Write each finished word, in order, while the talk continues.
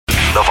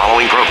The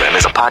following program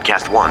is a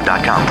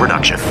podcast1.com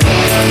production.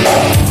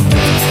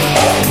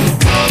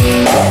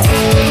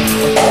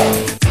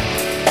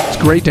 It's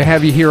great to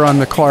have you here on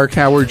the Clark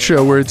Howard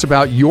Show, where it's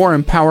about your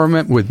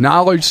empowerment with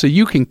knowledge so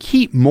you can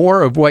keep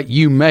more of what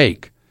you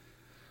make.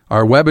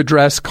 Our web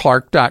address,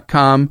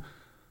 clark.com.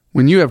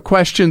 When you have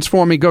questions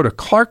for me, go to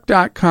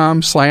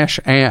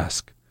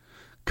clark.com/ask.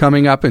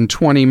 Coming up in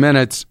 20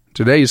 minutes,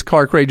 today's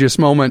Clarkrageous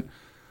Moment,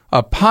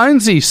 a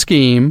Ponzi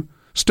scheme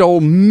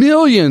stole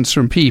millions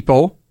from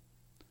people,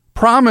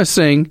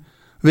 promising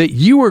that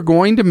you were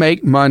going to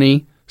make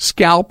money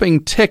scalping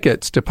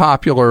tickets to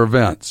popular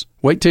events.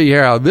 Wait till you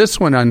hear how this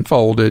one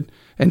unfolded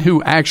and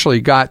who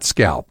actually got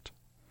scalped.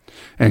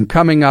 And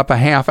coming up a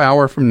half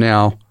hour from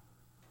now,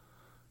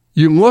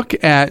 you look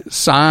at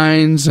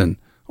signs and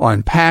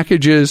on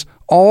packages,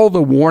 all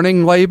the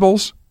warning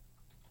labels.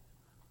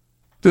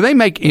 Do they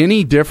make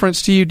any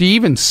difference to you? Do you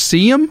even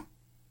see them?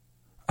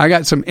 I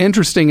got some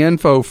interesting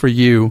info for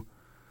you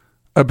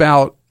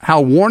about how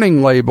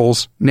warning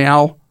labels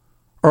now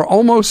are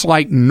almost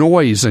like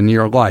noise in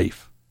your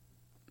life.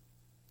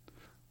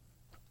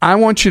 I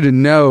want you to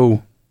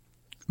know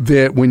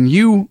that when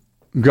you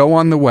go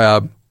on the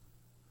web,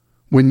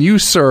 when you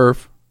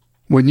surf,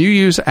 when you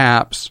use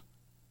apps,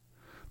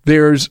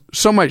 there's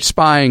so much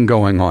spying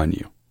going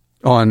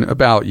on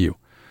about you.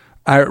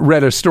 I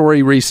read a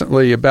story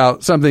recently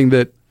about something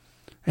that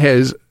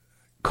has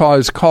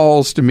caused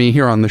calls to me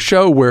here on the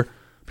show where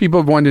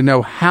people wanted to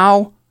know,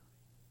 how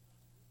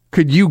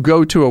could you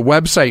go to a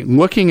website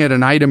looking at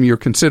an item you're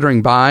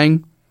considering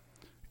buying,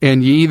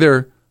 and you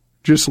either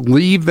just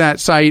leave that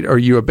site or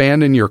you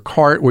abandon your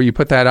cart where you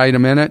put that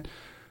item in it,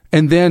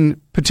 and then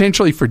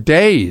potentially for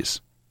days,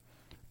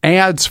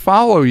 ads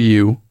follow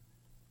you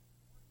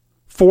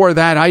for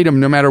that item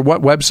no matter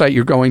what website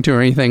you're going to or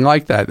anything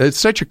like that. It's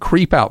such a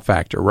creep out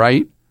factor,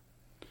 right?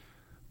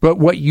 But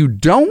what you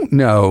don't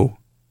know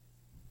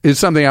is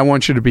something I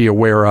want you to be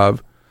aware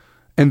of,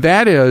 and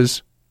that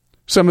is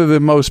some of the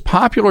most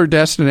popular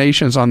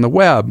destinations on the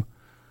web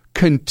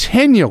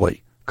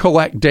continually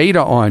collect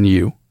data on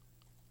you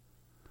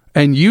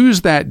and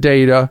use that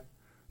data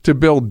to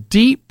build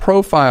deep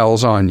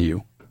profiles on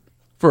you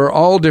for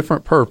all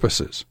different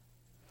purposes.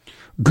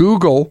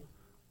 Google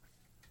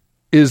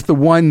is the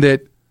one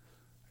that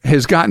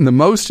has gotten the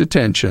most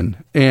attention,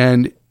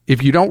 and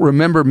if you don't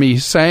remember me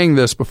saying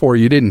this before,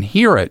 you didn't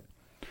hear it,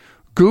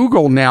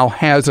 Google now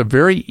has a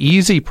very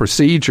easy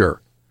procedure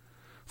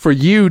for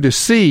you to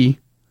see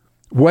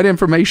what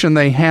information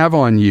they have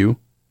on you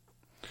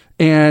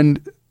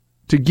and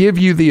to give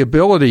you the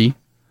ability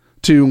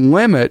to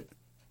limit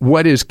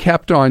what is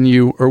kept on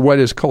you or what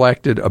is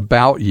collected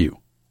about you.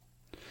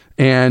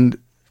 And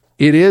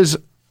it is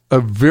a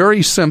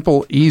very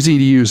simple,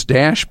 easy-to-use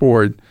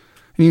dashboard.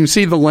 And you can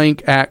see the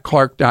link at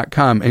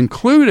clark.com,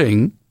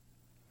 including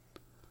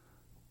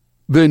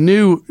the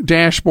new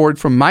dashboard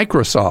from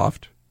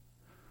Microsoft.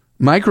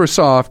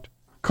 Microsoft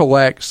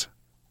collects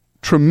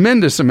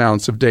tremendous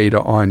amounts of data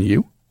on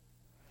you.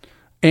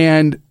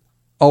 And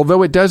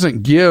although it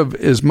doesn't give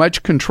as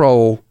much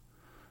control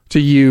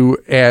to you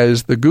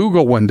as the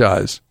Google one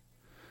does,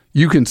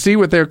 you can see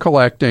what they're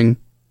collecting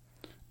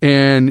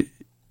and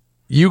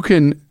you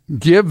can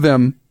give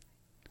them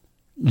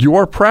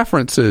your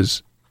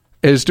preferences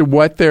as to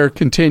what they're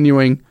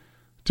continuing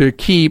to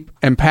keep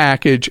and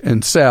package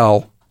and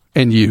sell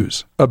and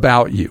use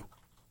about you.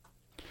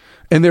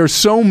 And there's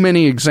so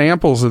many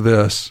examples of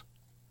this.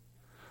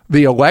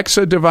 The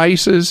Alexa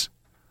devices,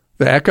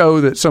 the Echo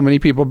that so many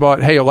people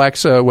bought, hey,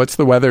 Alexa, what's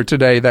the weather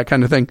today? That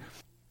kind of thing.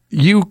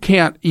 You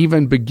can't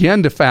even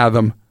begin to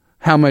fathom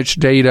how much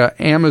data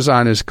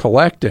Amazon is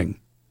collecting.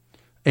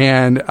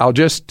 And I'll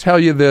just tell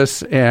you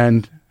this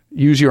and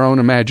use your own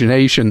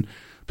imagination.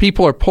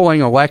 People are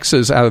pulling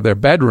Alexas out of their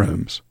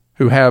bedrooms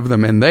who have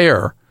them in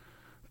there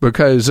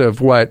because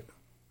of what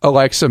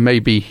Alexa may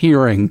be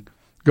hearing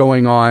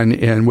going on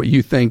in what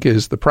you think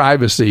is the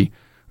privacy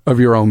of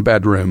your own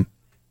bedroom.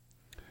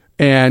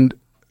 And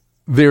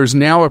there's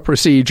now a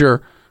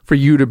procedure for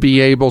you to be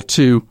able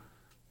to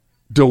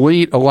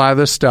delete a lot of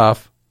the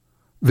stuff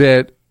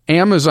that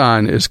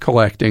Amazon is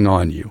collecting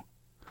on you.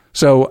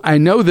 So I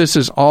know this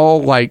is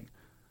all like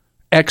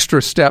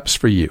extra steps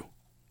for you.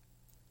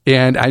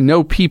 And I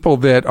know people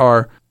that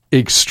are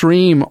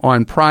extreme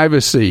on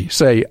privacy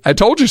say, I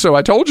told you so,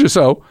 I told you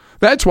so.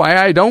 That's why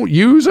I don't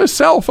use a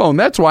cell phone.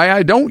 That's why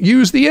I don't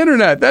use the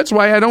internet. That's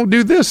why I don't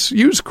do this,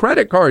 use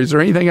credit cards or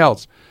anything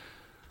else.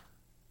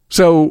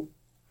 So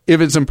if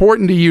it's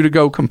important to you to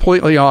go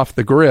completely off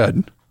the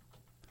grid,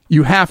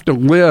 you have to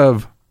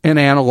live an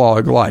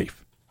analog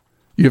life.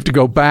 You have to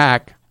go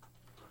back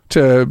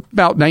to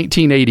about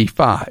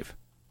 1985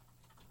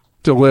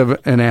 to live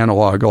an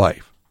analog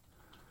life.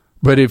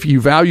 But if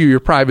you value your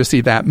privacy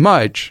that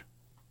much,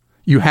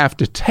 you have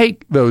to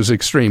take those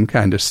extreme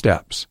kind of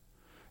steps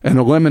and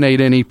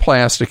eliminate any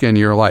plastic in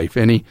your life,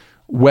 any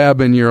web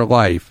in your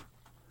life,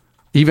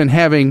 even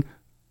having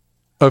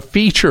a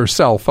feature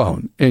cell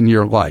phone in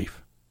your life.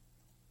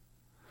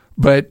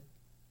 But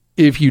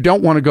if you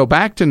don't want to go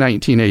back to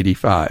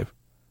 1985,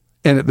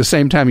 and at the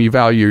same time you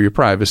value your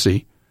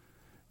privacy,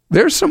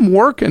 there's some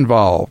work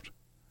involved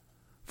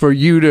for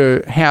you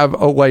to have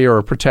a layer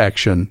of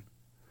protection.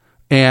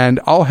 And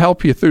I'll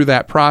help you through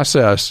that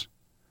process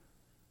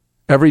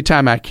every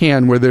time I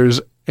can, where there's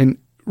a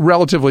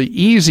relatively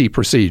easy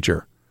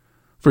procedure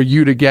for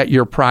you to get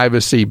your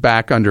privacy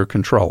back under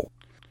control.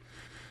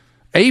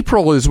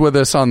 April is with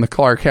us on the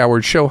Clark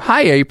Howard Show.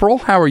 Hi, April.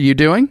 How are you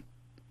doing?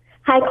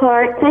 Hi,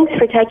 Clark. Thanks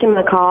for taking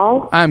my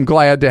call. I'm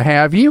glad to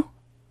have you.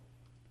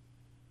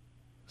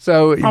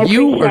 So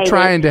you are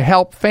trying to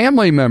help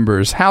family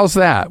members. How's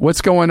that?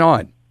 What's going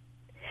on?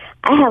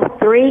 I have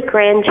 3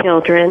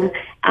 grandchildren.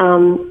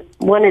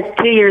 One is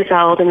 2 years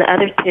old, and the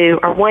other 2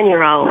 are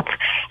 1-year-olds.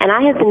 And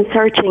I have been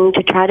searching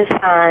to try to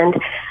find,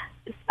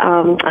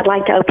 I'd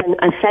like to open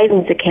a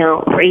savings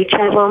account for each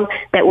of them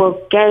that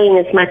will gain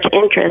as much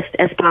interest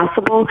as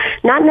possible.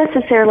 Not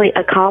necessarily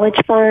a college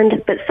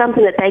fund, but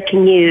something that they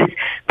can use,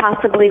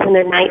 possibly when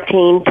they're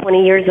 19,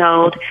 20 years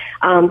old,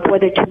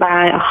 whether to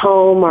buy a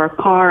home or a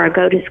car or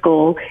go to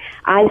school.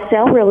 I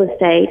sell real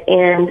estate,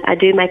 and I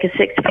do make a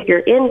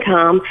 6-figure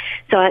income,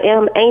 so I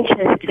am anxious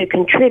to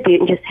contribute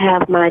and just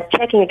have my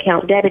checking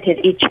account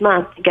debited each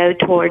month to go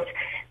towards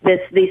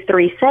these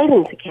 3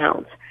 savings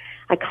accounts.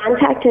 I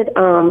contacted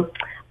a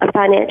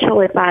financial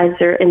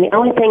advisor, and the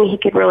only thing he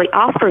could really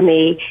offer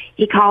me,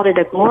 he called it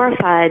a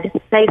glorified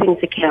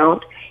savings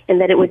account, and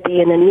that it would be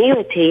an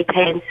annuity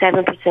paying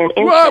 7%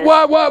 interest.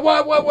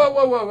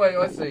 Wait,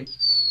 let's see.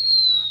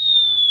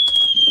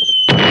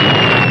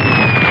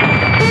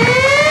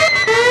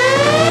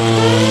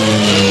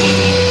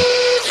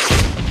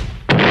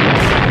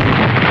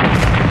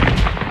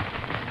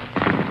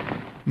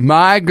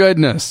 My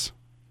goodness.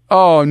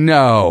 Oh,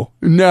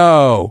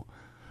 no.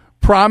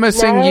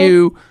 Promising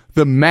you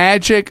the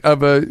magic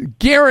of a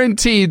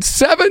guaranteed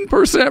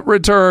 7%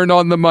 return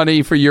on the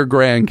money for your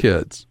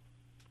grandkids.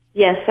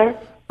 Yes, sir.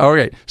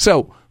 Okay.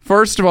 So,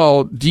 first of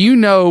all, do you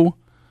know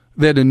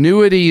that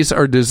annuities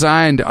are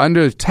designed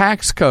under the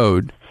tax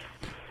code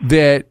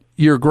that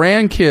your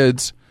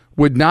grandkids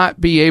would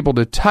not be able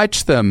to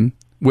touch them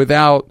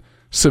without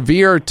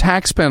severe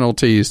tax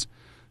penalties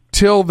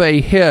till they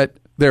hit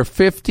their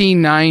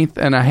 59th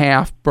and a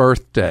half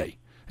birthday?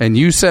 And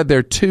you said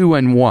they're 2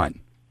 and 1.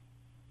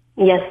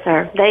 Yes,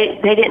 sir. They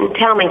didn't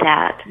tell me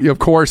that. Of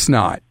course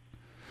not.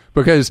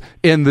 Because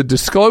in the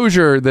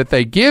disclosure that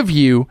they give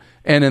you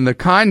and in the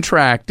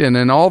contract and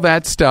in all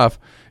that stuff,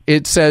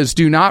 it says,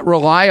 do not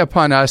rely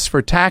upon us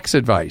for tax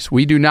advice.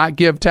 We do not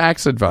give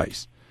tax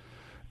advice.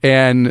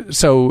 And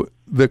so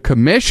the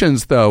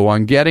commissions, though,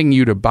 on getting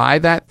you to buy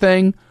that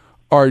thing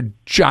are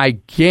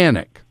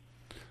gigantic.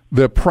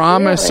 The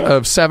promise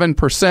of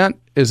 7%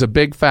 is a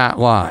big fat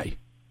lie.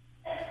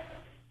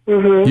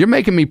 Mm-hmm. You're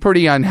making me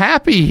pretty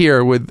unhappy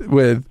here with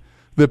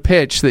the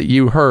pitch that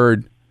you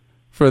heard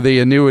for the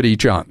annuity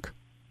junk.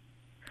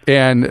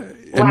 And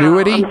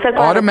annuity,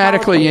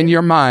 automatically in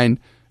your mind,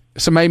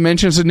 somebody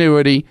mentions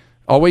annuity,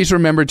 always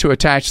remember to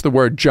attach the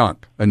word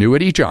junk.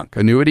 Annuity junk,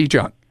 annuity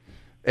junk.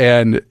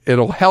 And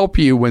it'll help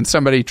you when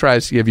somebody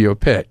tries to give you a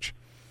pitch.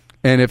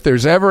 And if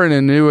there's ever an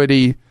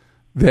annuity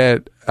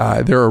that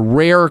there are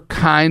rare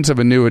kinds of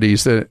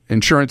annuities that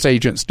insurance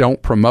agents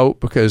don't promote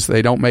because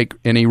they don't make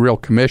any real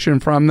commission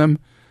from them,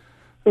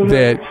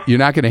 that you're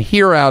not going to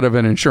hear out of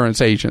an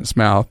insurance agent's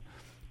mouth,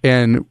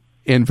 and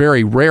in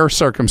very rare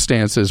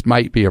circumstances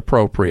might be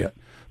appropriate.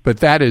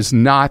 But that is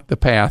not the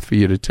path for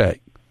you to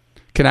take.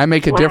 Can I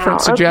make a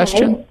different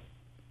suggestion? Okay.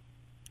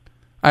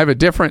 I have a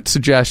different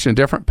suggestion,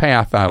 different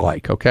path I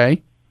like,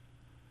 okay?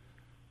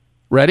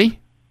 Ready?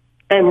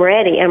 I'm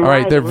ready. All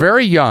right, they're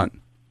very young.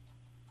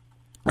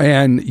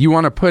 And you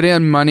want to put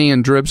in money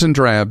in dribs and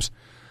drabs.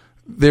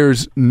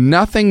 There's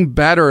nothing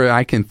better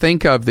I can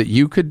think of that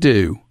you could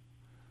do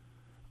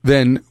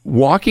than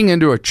walking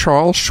into a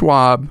Charles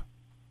Schwab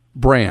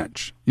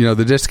branch,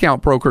 the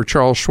discount broker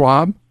Charles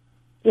Schwab.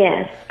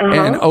 Yes.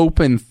 And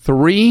open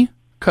 3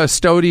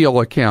 custodial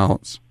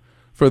accounts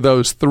for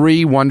those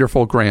 3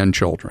 wonderful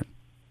grandchildren.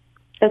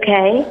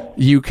 Okay.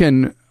 You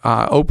can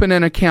open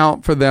an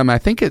account for them. I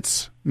think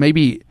it's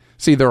maybe...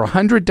 See, either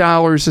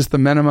 $100 is the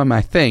minimum,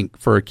 I think,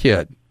 for a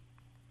kid.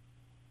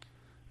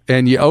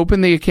 And you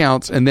open the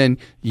accounts, and then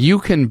you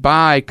can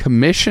buy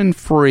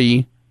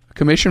commission-free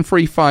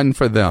fund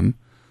for them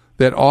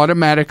that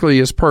automatically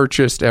is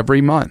purchased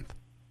every month.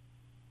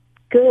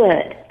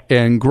 Good.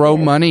 And grow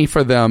money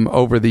for them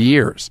over the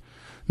years.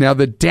 Now,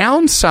 the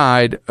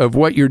downside of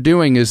what you're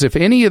doing is if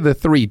any of the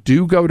 3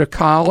 do go to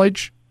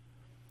college,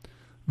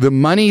 the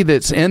money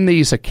that's in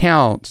these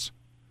accounts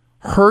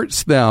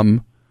hurts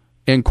them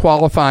in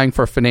qualifying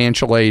for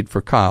financial aid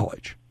for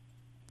college.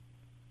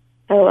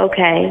 Oh,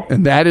 okay.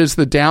 And that is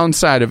the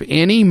downside of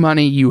any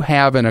money you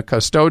have in a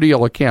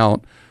custodial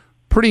account,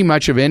 pretty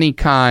much of any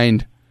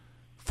kind,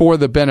 for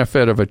the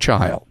benefit of a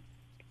child.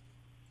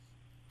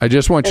 I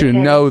just want you to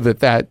know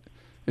that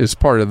is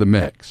part of the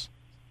mix.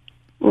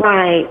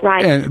 Right.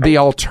 And the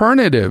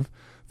alternative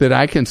that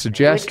I can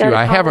suggest to you,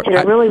 I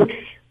really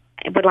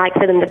would like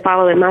for them to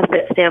follow in my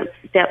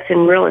footsteps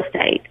in real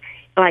estate.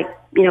 like,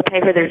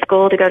 pay for their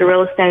school to go to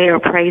real estate or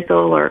appraisal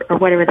or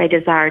whatever they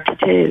desire to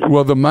do.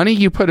 Well, the money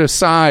you put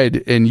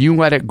aside and you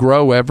let it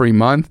grow every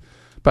month,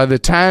 by the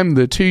time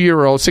the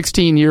 2-year-old,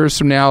 16 years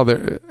from now,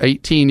 the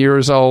 18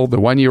 years old, the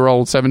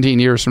 1-year-old, 17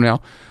 years from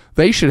now,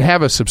 they should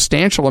have a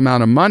substantial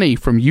amount of money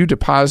from you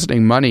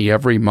depositing money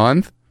every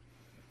month.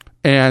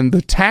 And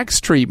the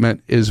tax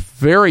treatment is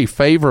very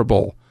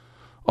favorable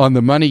on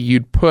the money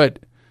you'd put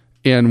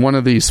in one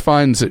of these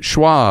funds at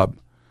Schwab.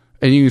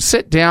 And you can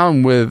sit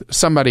down with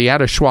somebody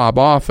at a Schwab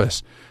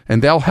office,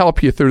 and they'll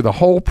help you through the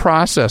whole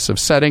process of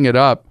setting it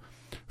up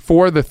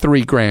for the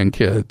 3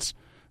 grandkids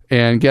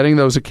and getting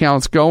those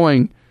accounts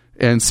going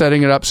and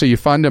setting it up so you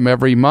fund them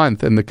every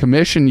month. And the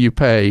commission you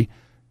pay,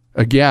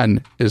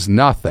 again, is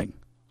nothing.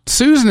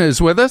 Susan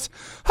is with us.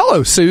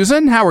 Hello,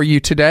 Susan. How are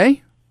you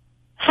today?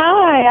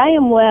 Hi, I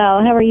am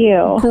well. How are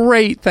you?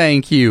 Great,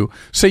 thank you.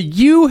 So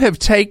you have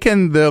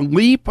taken the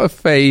leap of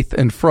faith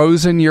and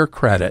frozen your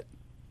credit.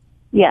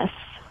 Yes.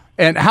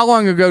 And how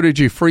long ago did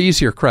you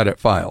freeze your credit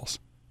files?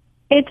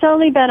 It's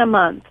only been a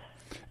month.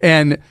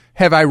 And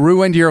have I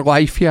ruined your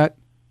life yet?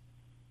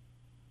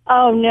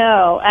 Oh,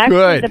 no.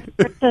 Actually, Good.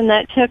 The person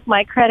that took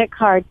my credit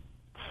card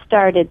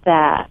started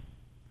that.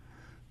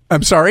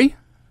 I'm sorry?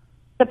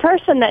 The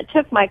person that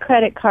took my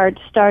credit card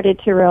started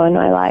to ruin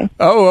my life.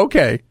 Oh,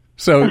 okay.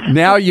 So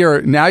now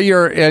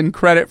you're in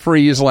credit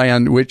freeze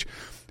land, which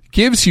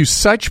gives you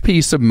such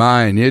peace of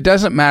mind. It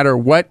doesn't matter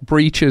what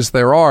breaches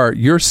there are,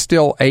 you're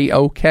still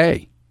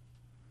A-okay.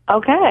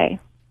 Okay.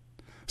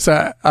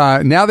 So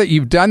now that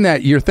you've done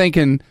that, you're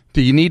thinking,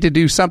 do you need to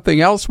do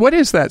something else? What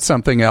is that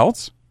something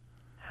else?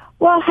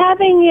 Well,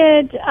 having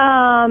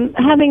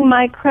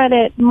my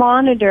credit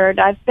monitored,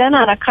 I've been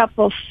on a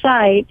couple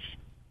sites.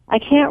 I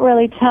can't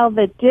really tell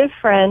the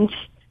difference.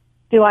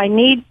 Do I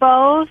need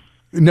both?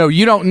 No,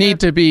 you don't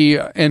need to be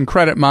in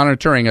credit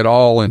monitoring at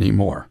all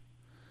anymore.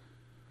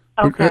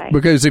 Okay.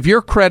 Because if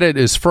your credit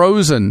is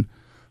frozen,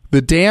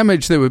 the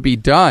damage that would be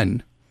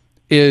done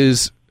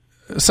is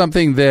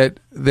something that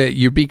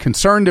you'd be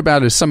concerned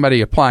about as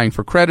somebody applying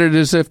for credit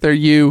as if they're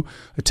you,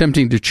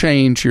 attempting to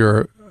change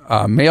your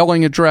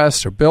mailing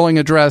address or billing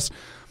address.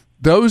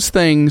 Those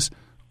things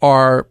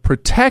are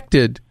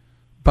protected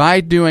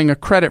by doing a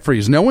credit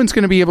freeze. No one's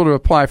going to be able to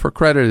apply for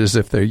credit as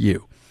if they're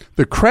you.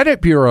 The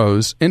credit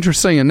bureaus,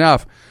 interesting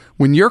enough,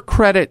 when your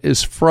credit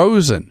is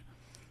frozen,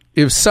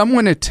 if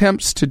someone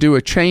attempts to do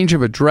a change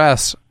of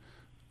address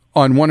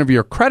on one of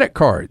your credit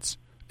cards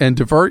and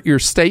divert your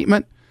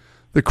statement,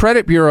 the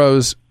credit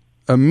bureaus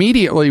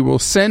immediately will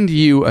send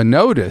you a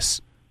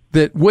notice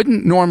that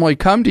wouldn't normally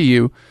come to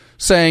you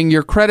saying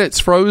your credit's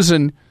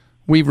frozen.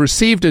 We've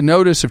received a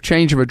notice of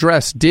change of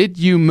address. Did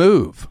you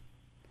move?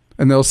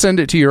 And they'll send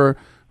it to your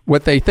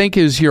what they think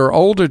is your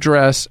old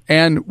address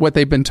and what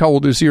they've been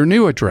told is your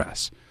new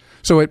address.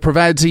 So it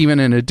provides even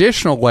an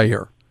additional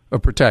layer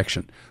of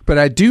protection. But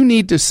I do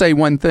need to say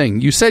one thing.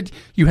 You said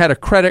you had a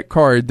credit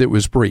card that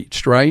was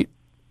breached, right?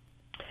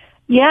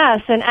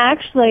 Yes, and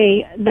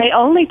actually, they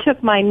only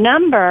took my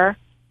number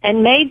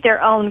and made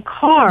their own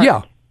card.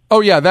 Yeah. Oh,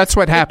 yeah, that's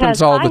what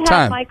happens all the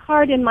time. I had my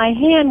card in my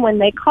hand when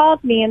they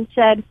called me and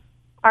said,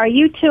 are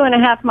you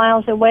 2.5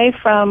 miles away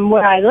from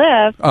where I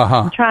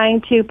live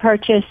trying to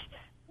purchase,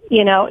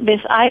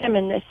 this item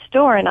in this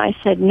store? And I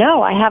said,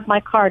 no, I have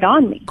my card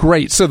on me.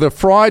 Great. So the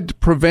fraud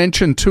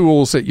prevention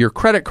tools at your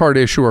credit card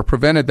issuer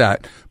prevented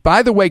that.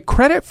 By the way,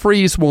 credit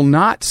freeze will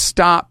not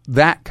stop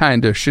that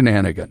kind of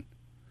shenanigan.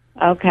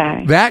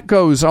 Okay. That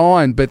goes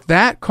on, but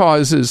that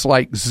causes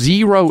like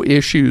zero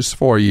issues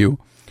for you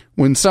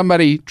when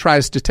somebody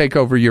tries to take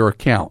over your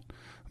account.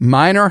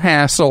 Minor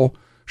hassle,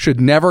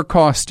 should never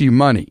cost you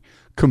money.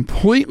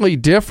 Completely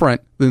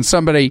different than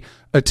somebody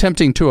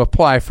attempting to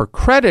apply for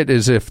credit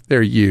as if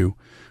they're you,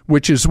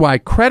 which is why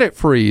credit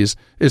freeze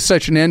is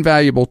such an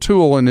invaluable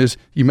tool. And as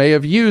you may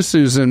have used,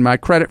 Susan, my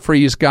credit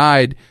freeze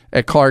guide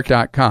at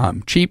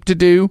Clark.com. Cheap to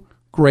do,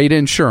 great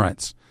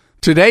insurance.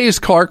 Today's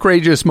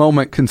Clark-rageous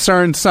moment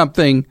concerns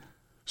something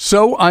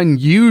so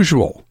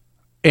unusual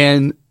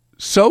and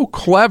so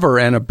clever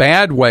in a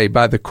bad way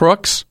by the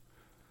crooks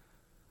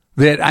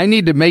that I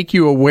need to make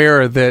you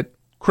aware that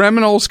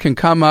criminals can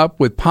come up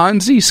with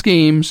Ponzi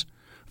schemes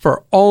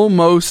for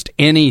almost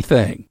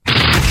anything.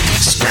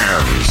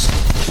 Scams,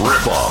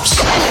 ripoffs,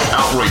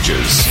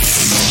 outrages.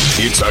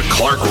 It's a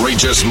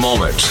Clark-rageous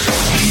moment.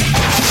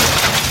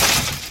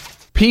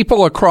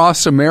 People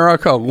across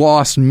America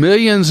lost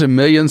millions and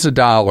millions of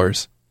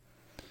dollars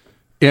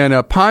in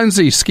a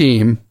Ponzi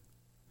scheme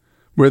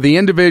where the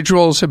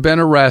individuals have been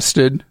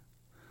arrested.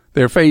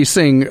 They're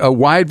facing a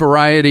wide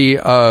variety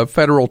of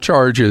federal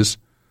charges,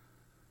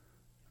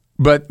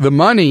 but the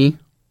money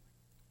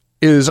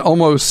is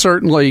almost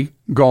certainly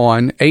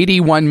gone.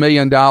 $81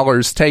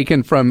 million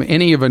taken from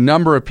any of a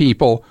number of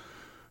people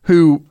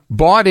who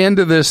bought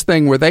into this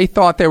thing where they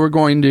thought they were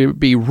going to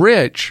be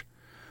rich,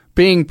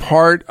 being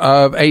part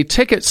of a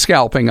ticket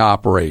scalping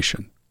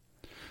operation,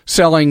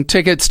 selling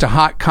tickets to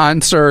hot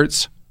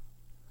concerts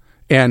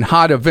and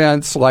hot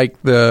events like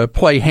the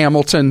play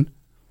Hamilton.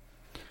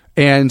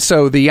 And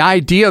so the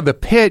idea, the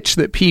pitch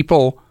that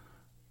people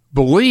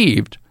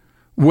believed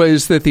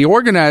was that the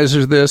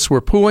organizers of this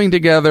were pooling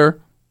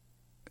together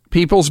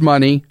people's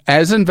money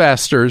as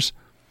investors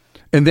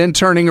and then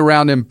turning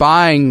around and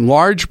buying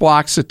large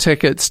blocks of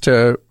tickets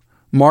to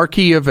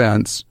marquee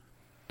events,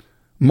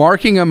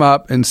 marking them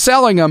up and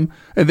selling them,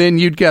 and then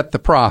you'd get the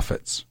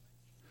profits.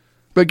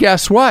 But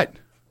guess what?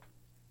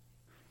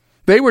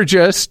 They were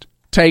just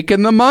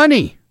taking the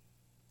money.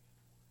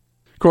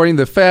 According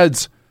to the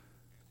feds,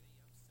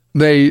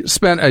 they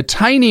spent a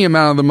tiny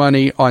amount of the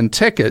money on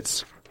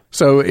tickets,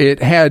 so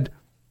it had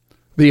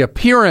the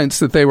appearance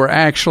that they were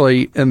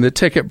actually in the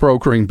ticket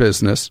brokering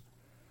business.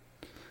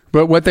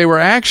 But what they were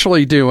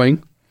actually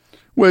doing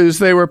was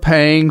they were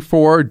paying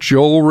for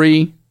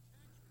jewelry,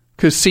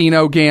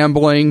 casino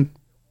gambling,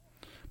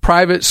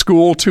 private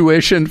school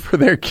tuition for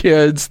their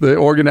kids, the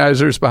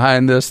organizers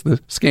behind this, the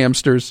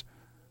scamsters.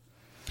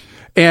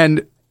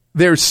 And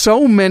there's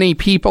so many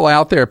people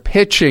out there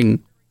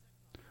pitching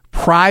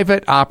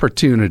private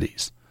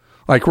opportunities.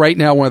 Like right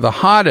now, one of the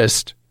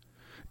hottest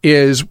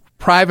is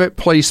private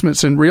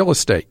placements in real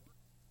estate.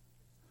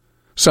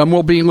 Some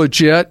will be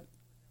legit,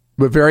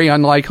 but very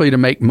unlikely to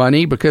make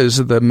money because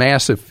of the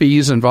massive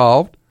fees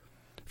involved.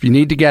 If you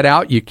need to get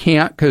out, you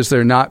can't because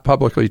they're not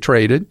publicly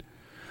traded.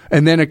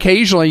 And then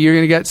occasionally you're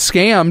going to get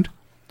scammed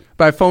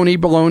by phony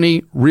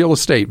baloney real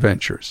estate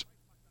ventures.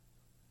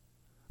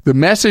 The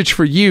message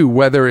for you,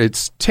 whether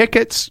it's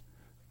tickets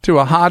to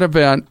a hot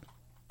event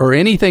or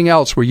anything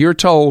else where you're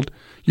told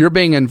you're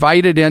being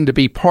invited in to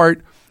be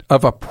part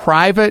of a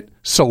private,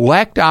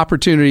 select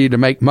opportunity to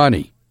make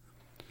money,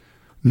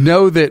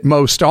 know that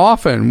most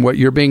often what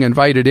you're being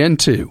invited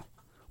into,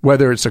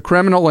 whether it's a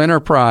criminal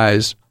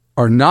enterprise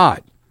or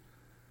not,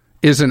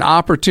 is an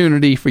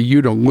opportunity for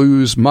you to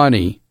lose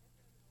money.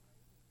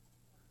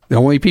 The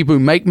only people who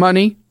make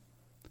money,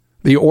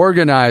 the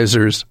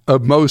organizers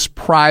of most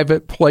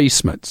private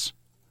placements.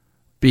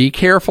 Be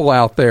careful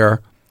out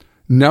there.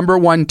 Number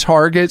one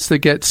targets that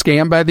get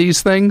scammed by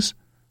these things,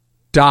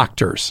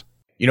 doctors.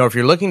 You know, if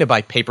you're looking to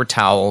buy paper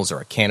towels or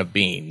a can of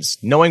beans,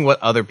 knowing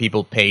what other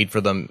people paid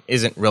for them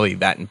isn't really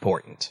that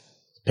important.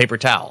 Paper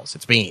towels,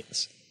 it's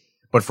beans.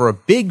 But for a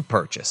big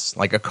purchase,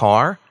 like a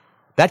car,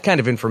 that kind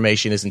of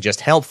information isn't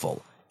just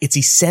helpful, it's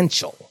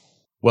essential.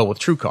 Well, with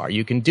TrueCar,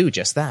 you can do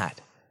just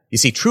that. You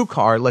see,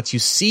 TrueCar lets you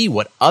see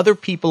what other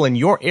people in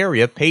your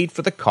area paid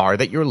for the car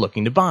that you're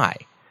looking to buy,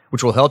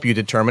 which will help you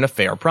determine a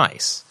fair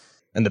price.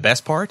 And the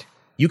best part?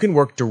 You can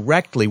work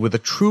directly with a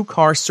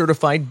TrueCar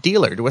certified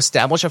dealer to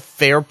establish a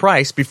fair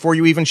price before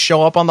you even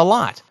show up on the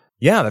lot.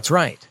 Yeah, that's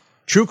right.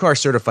 TrueCar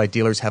certified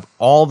dealers have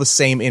all the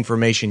same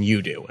information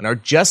you do and are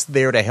just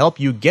there to help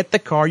you get the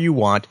car you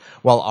want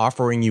while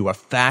offering you a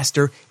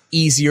faster,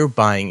 easier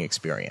buying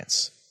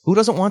experience. Who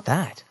doesn't want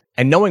that?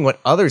 And knowing what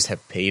others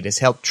have paid has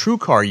helped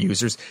TrueCar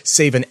users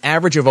save an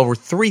average of over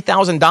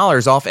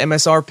 $3,000 off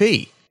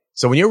MSRP.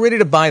 So when you're ready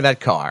to buy that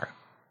car,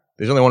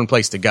 there's only one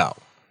place to go.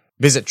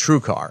 Visit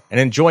TrueCar and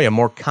enjoy a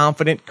more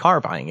confident car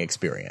buying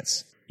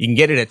experience. You can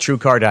get it at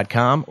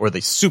TrueCar.com or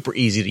the super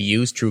easy to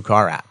use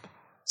TrueCar app.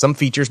 Some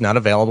features not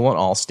available in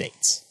all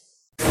states.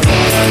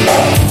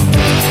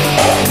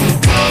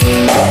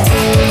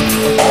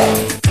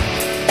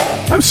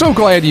 I'm so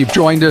glad you've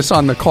joined us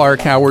on the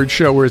Clark Howard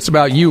Show, where it's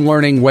about you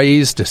learning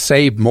ways to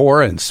save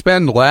more and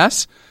spend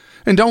less.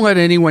 And don't let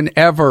anyone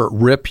ever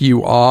rip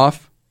you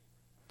off.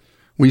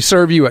 We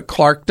serve you at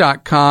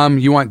Clark.com.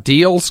 You want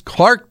deals?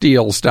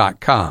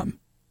 ClarkDeals.com.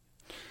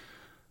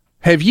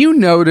 Have you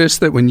noticed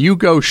that when you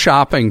go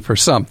shopping for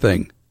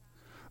something,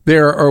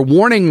 there are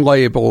warning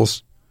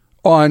labels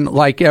on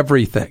like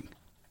everything?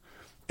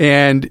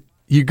 And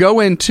you go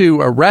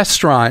into a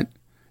restaurant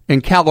in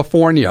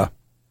California,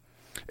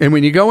 and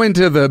when you go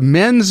into the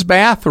men's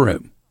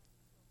bathroom,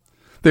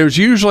 there's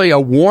usually a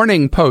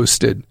warning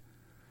posted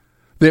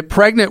that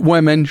pregnant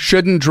women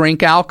shouldn't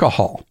drink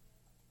alcohol.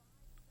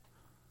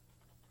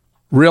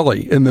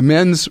 Really, in the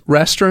men's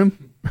restroom?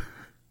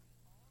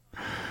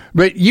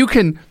 But you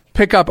can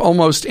pick up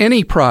almost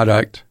any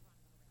product,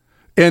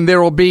 and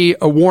there will be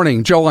a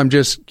warning. Joel, I'm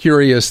just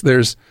curious.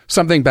 There's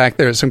something back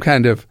there, some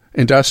kind of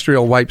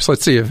industrial wipes.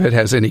 Let's see if it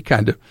has any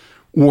kind of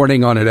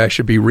warning on it I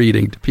should be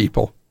reading to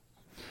people.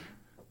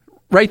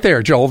 Right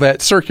there, Joel,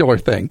 that circular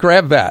thing.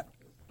 Grab that.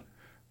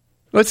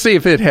 Let's see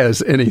if it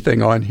has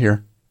anything on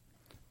here.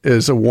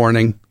 Is a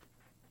warning.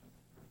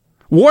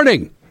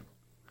 Warning!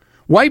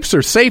 Wipes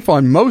are safe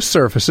on most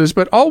surfaces,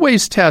 but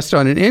always test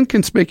on an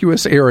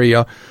inconspicuous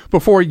area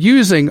before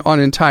using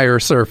on entire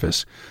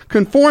surface.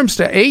 Conforms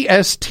to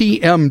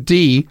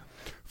ASTMD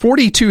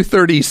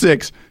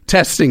 4236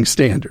 testing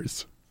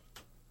standards.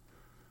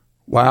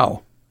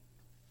 Wow.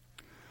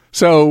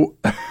 So,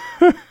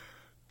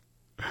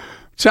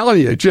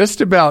 telling you,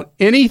 just about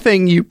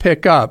anything you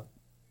pick up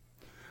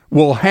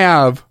will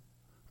have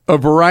a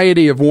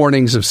variety of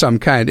warnings of some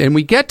kind. And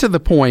we get to the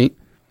point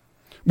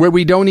where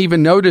we don't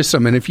even notice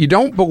them. And if you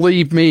don't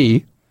believe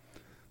me,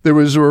 there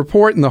was a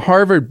report in the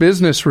Harvard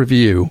Business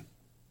Review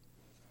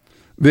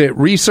that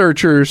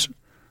researchers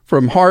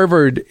from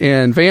Harvard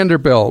and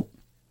Vanderbilt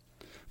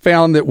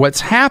found that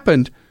what's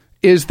happened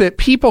is that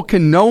people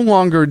can no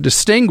longer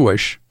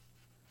distinguish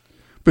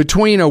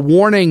between a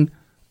warning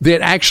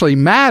that actually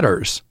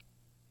matters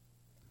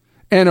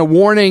and a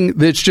warning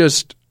that's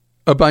just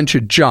a bunch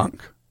of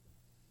junk.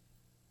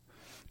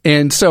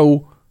 And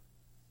so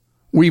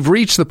we've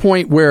reached the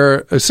point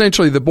where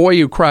essentially the boy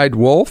who cried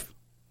wolf,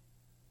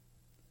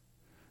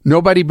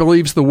 nobody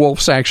believes the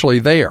wolf's actually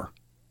there.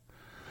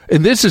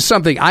 And this is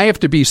something I have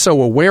to be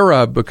so aware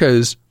of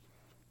because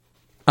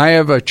I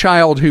have a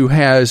child who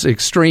has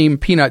extreme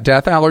peanut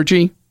death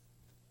allergy,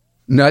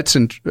 nuts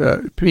and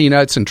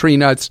peanuts and tree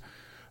nuts,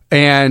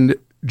 and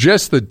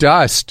just the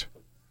dust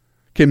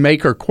can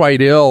make her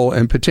quite ill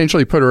and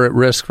potentially put her at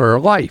risk for her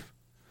life.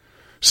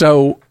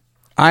 So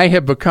I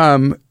have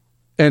become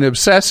an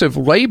obsessive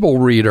label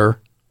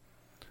reader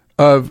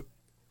of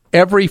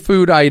every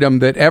food item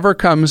that ever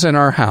comes in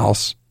our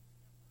house.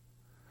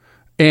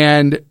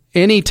 And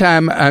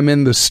anytime I'm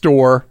in the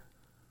store,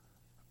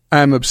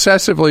 I'm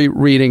obsessively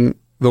reading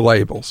the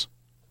labels.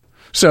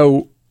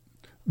 So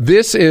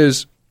this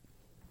is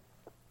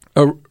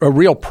a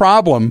real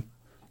problem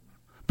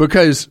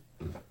because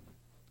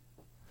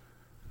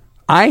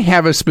I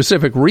have a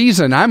specific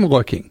reason I'm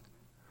looking.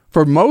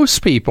 For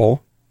most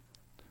people,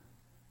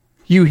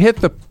 you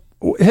hit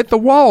the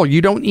wall.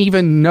 You don't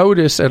even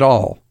notice at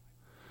all.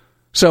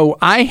 So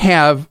I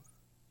have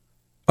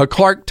a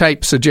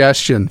Clark-type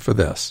suggestion for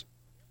this.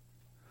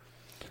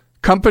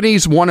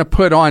 Companies want to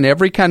put on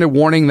every kind of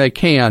warning they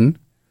can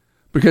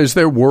because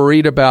they're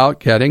worried about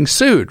getting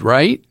sued,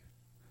 right?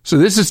 So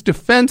this is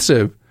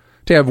defensive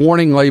to have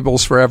warning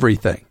labels for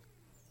everything.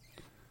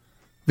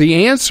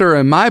 The answer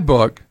in my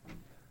book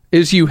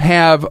is you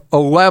have a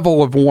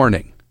level of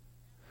warning.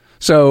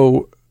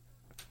 So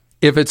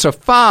if it's a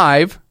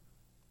 5,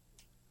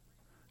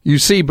 you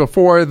see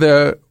before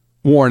the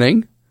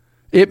warning,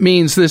 it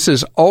means this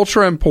is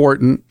ultra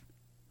important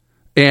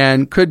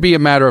and could be a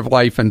matter of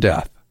life and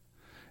death.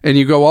 And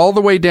you go all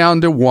the way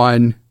down to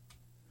 1,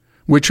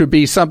 which would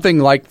be something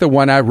like the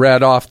one I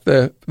read off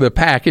the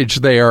package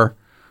there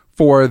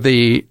for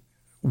the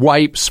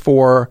wipes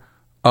for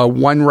a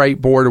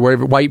one-right board or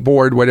whatever,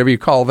 whiteboard, whatever you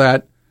call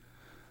that.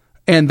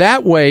 And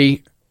that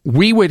way,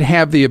 we would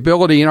have the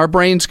ability, and our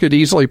brains could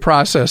easily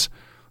process,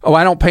 oh,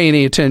 I don't pay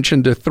any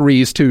attention to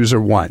 3s, 2s,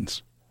 or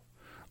 1s.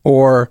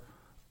 Or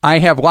I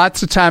have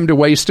lots of time to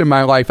waste in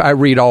my life. I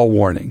read all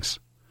warnings.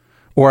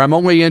 Or I'm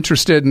only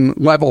interested in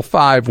level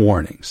 5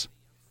 warnings.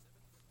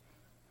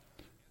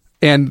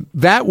 And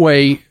that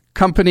way,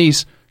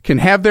 companies can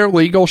have their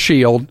legal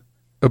shield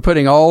of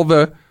putting all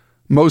the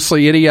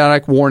mostly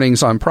idiotic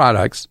warnings on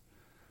products.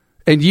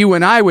 And you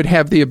and I would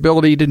have the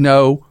ability to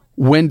know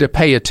when to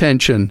pay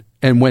attention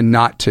and when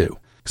not to.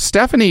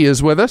 Stephanie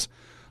is with us.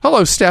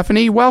 Hello,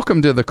 Stephanie.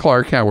 Welcome to the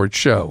Clark Howard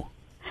Show.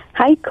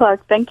 Hi,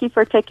 Clark. Thank you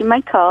for taking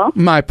my call.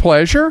 My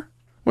pleasure.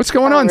 What's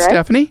going on,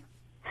 Stephanie?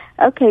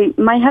 Okay,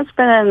 my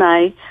husband and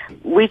I,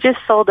 we just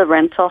sold a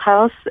rental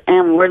house,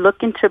 and we're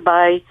looking to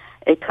buy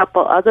a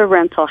couple other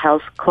rental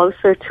houses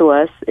closer to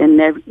us in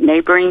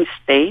neighboring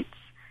states.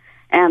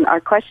 And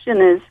our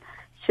question is,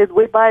 should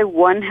we buy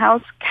one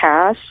house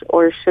cash,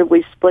 or should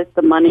we split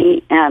the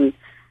money and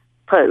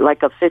put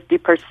like a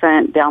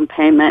 50% down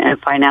payment and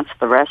finance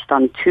the rest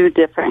on 2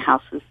 different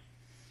houses?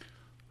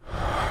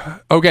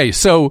 Okay,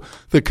 so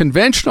the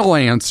conventional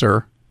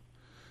answer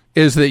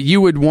is that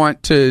you would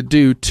want to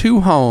do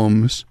 2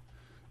 homes,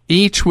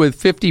 each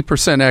with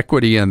 50%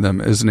 equity in them,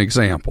 as an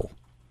example.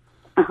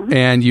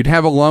 And you'd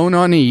have a loan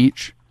on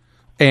each,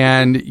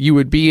 and you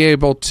would be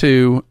able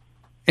to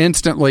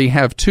instantly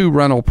have 2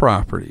 rental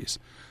properties.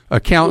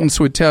 Accountants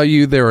would tell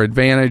you there are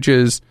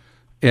advantages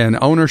in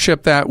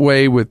ownership that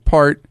way with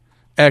part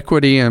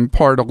equity and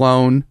part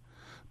loan.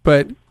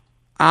 But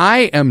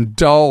I am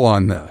dull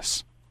on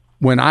this.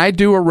 When I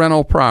do a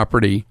rental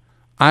property,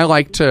 I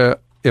like to,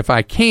 if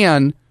I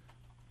can,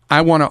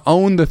 I want to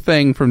own the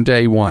thing from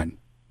day one.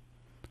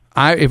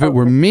 If it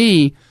were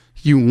me,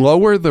 you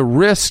lower the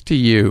risk to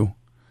you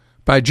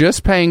by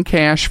just paying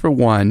cash for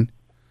one.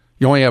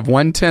 You only have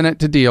one tenant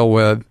to deal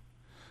with.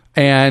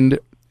 And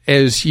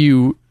as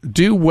you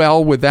do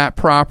well with that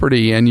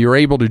property and you're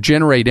able to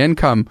generate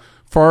income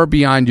far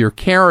beyond your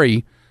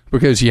carry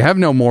because you have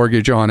no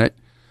mortgage on it,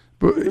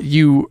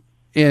 you,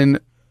 in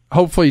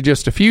hopefully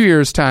just a few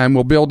years' time,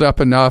 will build up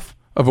enough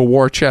of a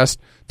war chest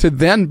to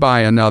then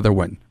buy another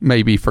one,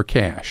 maybe for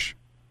cash.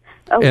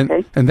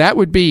 Okay. And that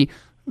would be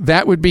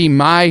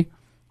my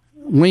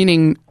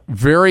leaning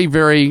very,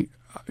 very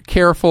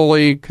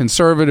carefully,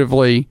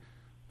 conservatively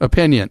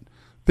opinion.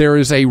 There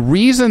is a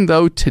reason,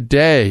 though,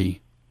 today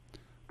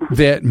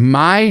that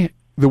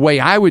the way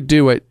I would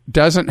do it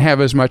doesn't have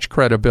as much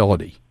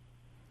credibility.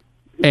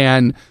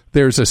 And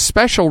there's a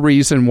special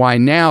reason why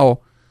now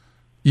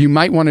you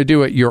might want to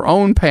do it your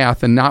own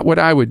path and not what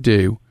I would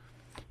do.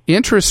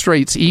 Interest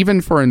rates,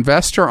 even for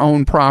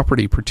investor-owned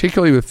property,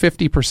 particularly with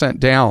 50%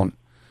 down,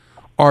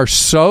 are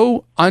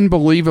so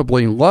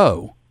unbelievably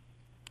low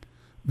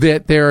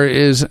that there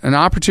is an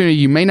opportunity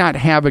you may not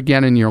have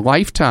again in your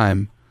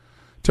lifetime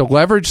to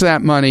leverage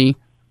that money,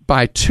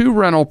 buy 2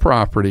 rental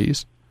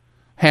properties,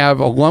 have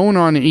a loan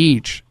on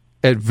each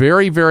at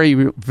very, very,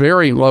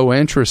 very low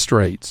interest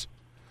rates,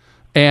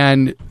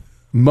 And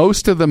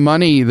most of the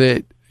money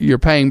that you're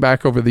paying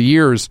back over the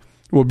years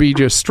will be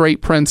just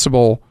straight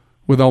principal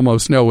with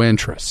almost no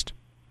interest.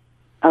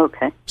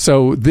 Okay.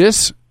 So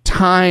this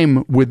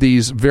time with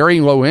these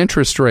very low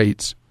interest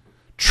rates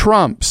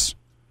trumps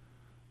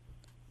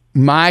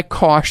my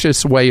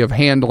cautious way of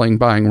handling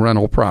buying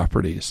rental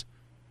properties.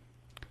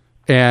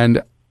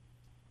 And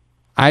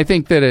I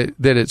think that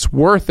it's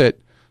worth it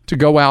to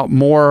go out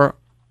more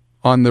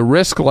on the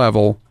risk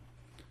level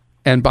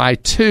and buy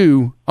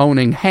two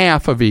owning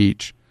half of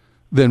each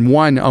than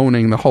one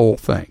owning the whole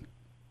thing.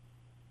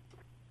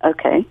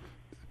 Okay.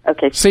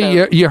 Okay. See,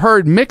 so... you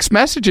heard mixed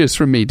messages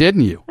from me,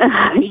 didn't you?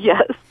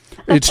 Yes.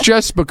 It's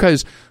just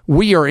because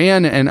we are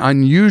in an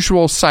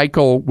unusual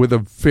cycle with a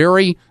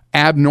very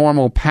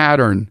abnormal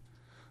pattern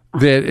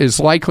that is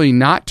likely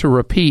not to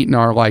repeat in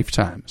our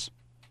lifetimes.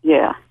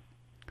 Yeah.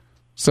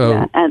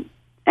 So, yeah.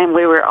 And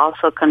we were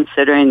also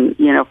considering,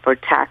 for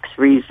tax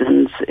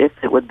reasons, if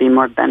it would be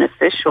more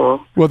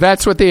beneficial. Well,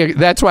 that's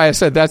why I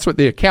said that's what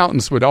the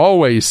accountants would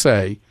always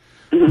say.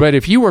 Mm-hmm. But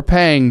if you were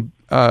paying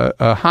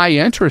a high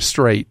interest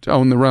rate to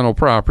own the rental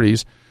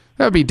properties,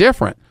 that would be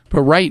different.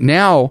 But right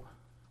now,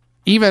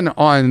 even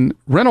on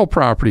rental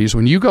properties,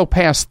 when you go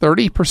past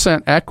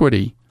 30%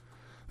 equity,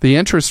 the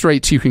interest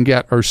rates you can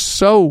get are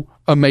so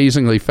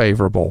amazingly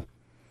favorable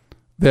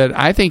that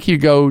I think you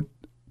go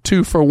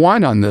 2 for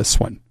 1 on this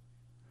one.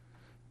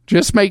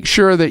 Just make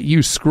sure that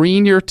you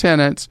screen your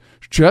tenants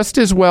just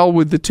as well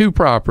with the two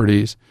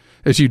properties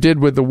as you did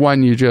with the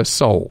one you just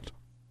sold.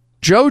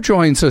 Joe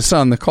joins us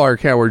on the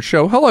Clark Howard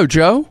Show. Hello,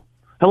 Joe.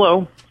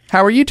 Hello.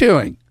 How are you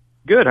doing?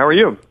 Good. How are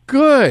you?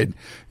 Good.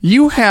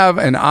 You have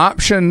an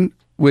option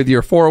with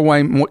your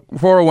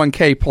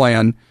 401k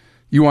plan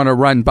you want to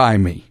run by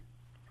me.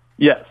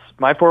 Yes.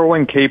 My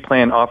 401k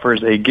plan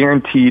offers a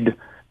guaranteed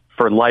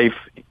for life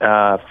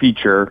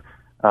feature.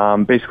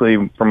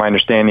 Basically, from my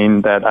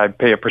understanding, that I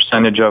pay a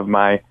percentage of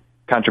my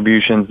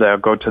contributions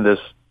that go to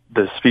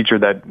this feature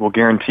that will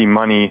guarantee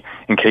money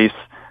in case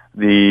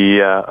the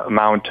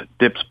amount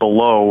dips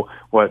below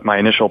what my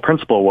initial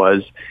principal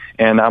was.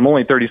 And I'm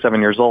only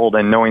 37 years old,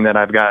 and knowing that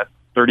I've got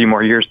 30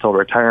 more years till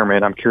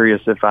retirement, I'm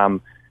curious if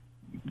am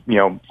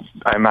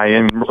I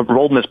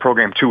enrolled in this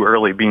program too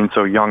early, being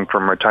so young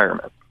from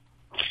retirement?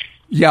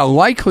 Yeah,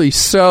 likely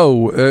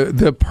so.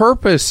 The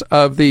purpose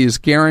of these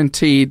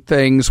guaranteed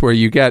things where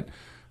you get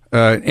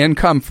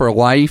income for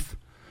life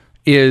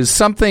is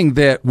something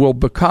that will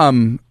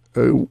become,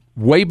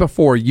 way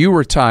before you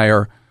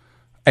retire,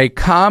 a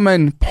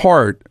common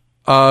part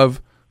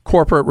of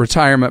corporate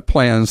retirement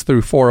plans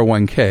through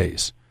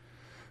 401ks.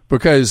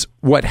 Because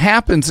what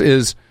happens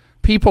is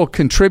people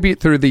contribute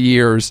through the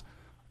years,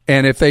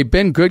 and if they've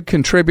been good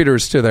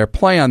contributors to their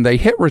plan, they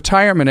hit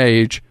retirement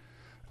age,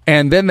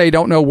 and then they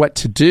don't know what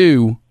to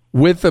do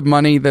with the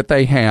money that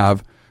they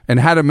have and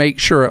how to make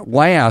sure it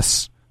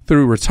lasts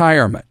through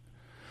retirement.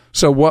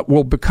 So what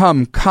will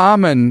become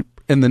common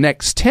in the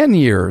next 10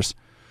 years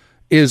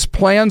is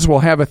plans will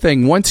have a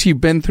thing once you've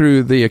been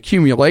through the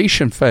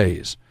accumulation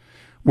phase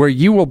where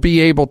you will be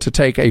able to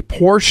take a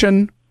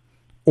portion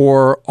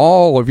or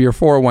all of your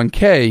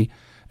 401k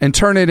and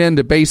turn it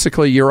into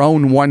basically your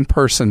own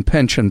one-person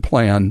pension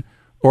plan,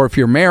 or if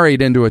you're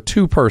married, into a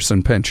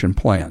two-person pension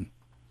plan.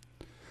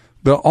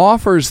 The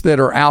offers that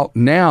are out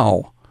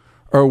now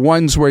are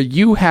ones where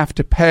you have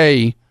to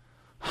pay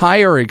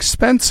higher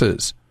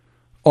expenses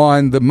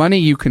on the money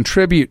you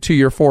contribute to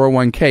your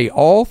 401k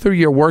all through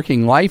your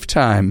working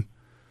lifetime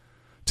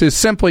to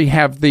simply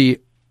have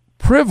the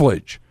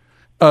privilege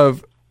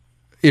of,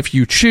 if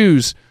you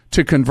choose,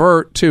 to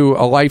convert to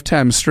a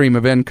lifetime stream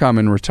of income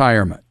in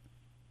retirement.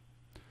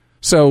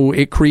 So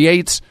it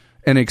creates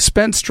an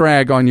expense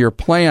drag on your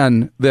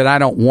plan that I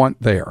don't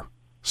want there,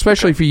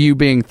 especially for you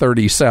being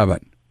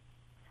 37.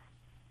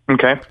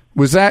 Okay.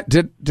 Was that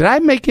did I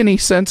make any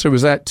sense, or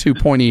was that too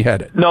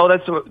pointy-headed? No,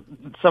 that's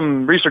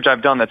some research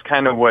I've done. That's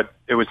kind of what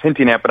it was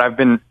hinting at. But I've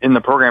been in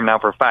the program now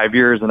for 5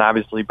 years, and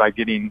obviously by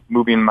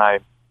moving my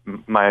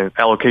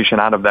allocation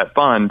out of that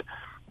fund,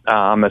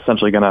 I'm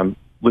essentially going to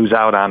lose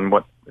out on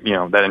what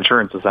that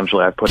insurance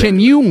essentially I put in. Can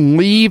you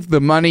leave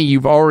the money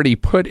you've already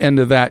put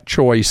into that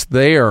choice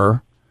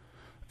there,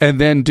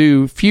 and then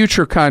do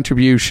future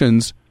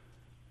contributions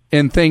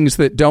in things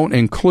that don't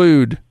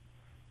include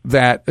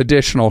that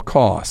additional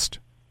cost?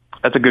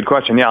 That's a good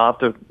question. Yeah, I'll have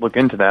to look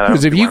into that.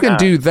 Because if you can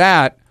do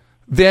that,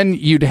 then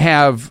you'd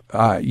have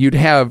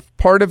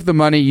part of the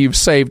money you've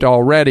saved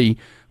already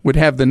would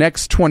have the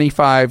next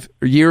 25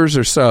 years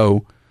or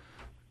so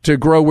to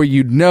grow where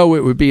you'd know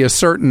it would be a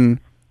certain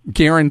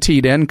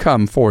guaranteed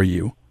income for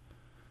you.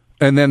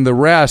 And then the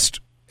rest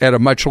at a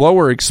much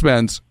lower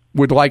expense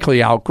would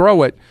likely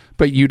outgrow it,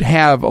 but you'd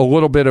have a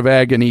little bit of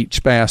egg in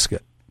each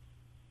basket.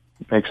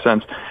 Makes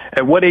sense.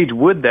 At what age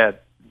would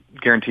that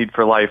Guaranteed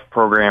for Life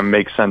program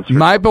make sense?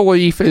 My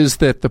belief is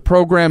that the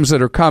programs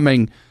that are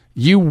coming,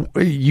 you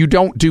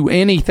don't do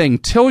anything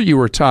till you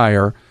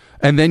retire,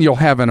 and then you'll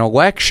have an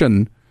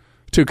election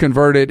to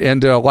convert it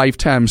into a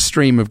lifetime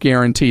stream of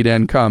guaranteed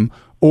income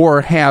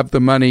or have the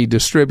money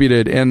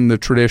distributed in the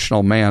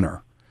traditional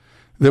manner.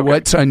 that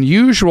what's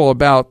unusual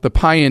about the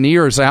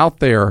pioneers out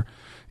there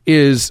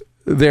is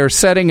they're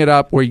setting it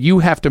up where you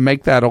have to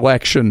make that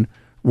election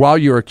while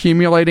you're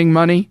accumulating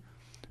money,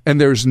 and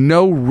there's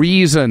no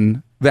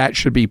reason that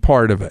should be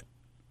part of it.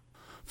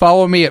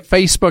 Follow me at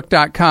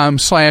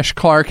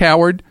facebook.com/Clark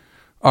Howard.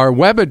 Our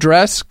web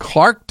address,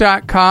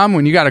 clark.com.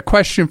 When you got a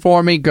question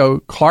for me, go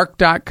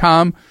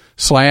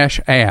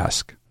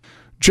clark.com/ask.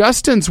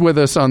 Justin's with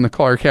us on the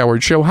Clark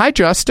Howard Show. Hi,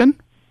 Justin.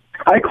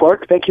 Hi,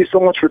 Clark. Thank you so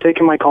much for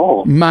taking my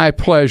call. My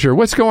pleasure.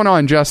 What's going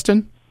on,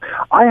 Justin?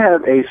 I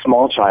have a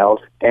small child,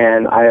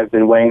 and I have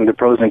been weighing the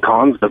pros and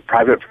cons of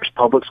private versus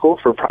public school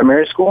for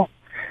primary school,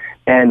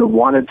 and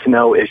wanted to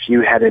know if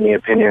you had any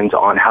opinions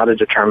on how to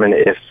determine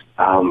if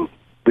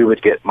we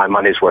would get my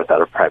money's worth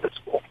out of private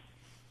school.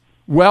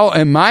 Well,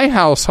 in my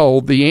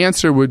household, the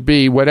answer would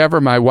be whatever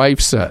my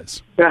wife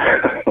says.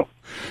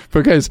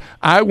 Because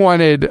I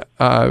wanted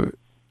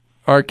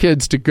our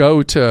kids to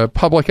go to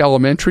public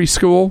elementary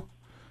school,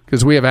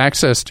 because we have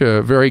access to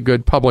a very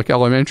good public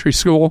elementary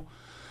school.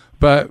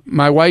 But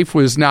my wife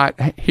was not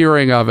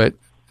hearing of it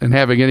and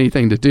having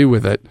anything to do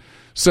with it.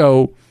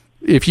 So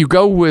if you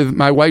go with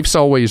my wife's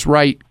always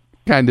right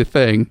kind of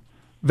thing,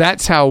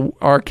 that's how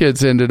our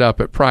kids ended up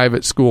at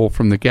private school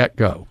from the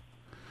get-go.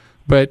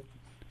 But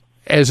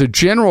as a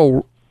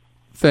general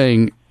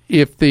thing,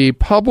 if the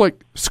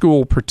public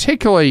school,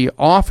 particularly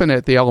often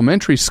at the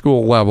elementary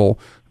school level,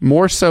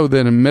 more so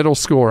than in middle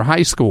school or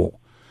high school,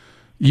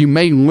 you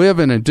may live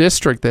in a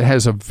district that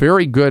has a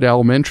very good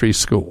elementary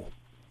school.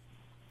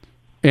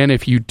 And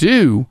if you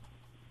do,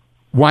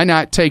 why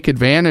not take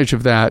advantage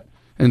of that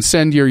and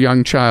send your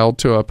young child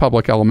to a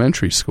public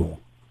elementary school?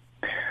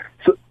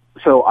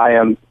 So I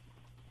am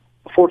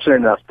fortunate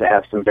enough to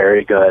have some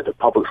very good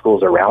public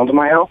schools around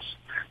my house,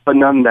 but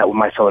none that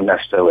my son would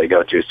necessarily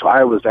go to. So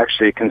I was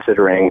actually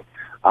considering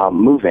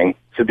moving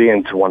to be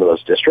into one of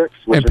those districts.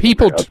 And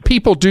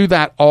people do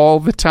that all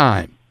the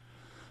time.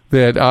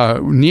 That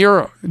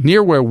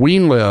near where we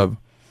live,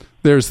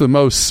 there's the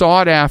most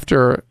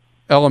sought-after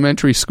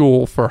elementary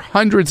school for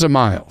hundreds of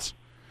miles.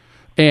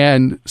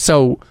 And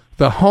so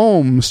the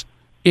homes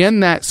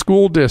in that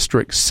school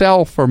district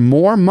sell for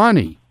more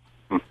money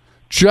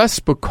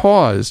just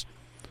because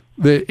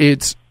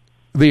it's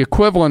the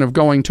equivalent of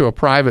going to a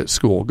private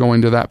school,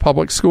 going to that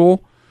public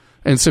school.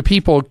 And so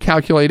people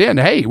calculate in,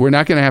 hey, we're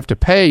not going to have to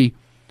pay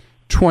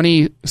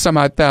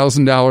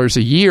 $20,000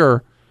 a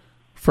year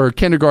for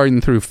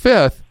kindergarten through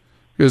fifth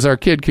because our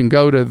kid can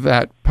go to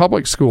that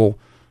public school.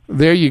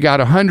 There you got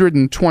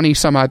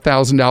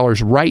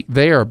 $120,000 right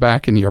there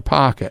back in your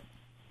pocket.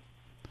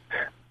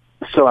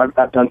 So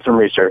I've done some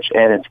research,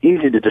 and it's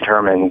easy to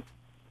determine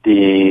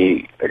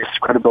the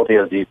credibility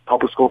of the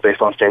public school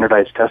based on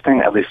standardized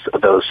testing, at least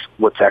those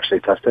what's actually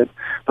tested.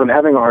 But I'm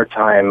having a hard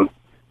time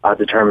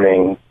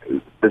determining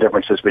the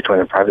differences between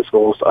the private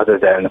schools other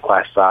than the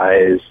class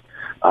size,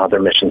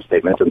 their mission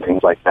statements, and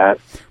things like that.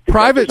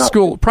 Private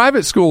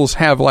schools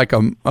have like a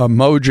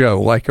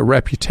mojo, like a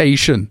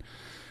reputation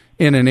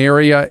in an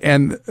area,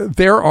 and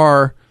there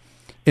are,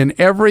 in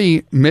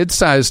every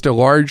mid-sized to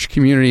large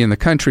community in the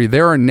country,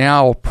 there are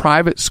now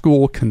private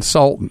school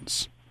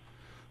consultants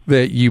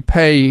that you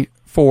pay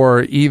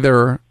for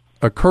either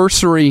a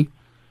cursory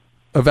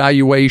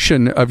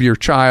evaluation of your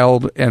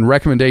child and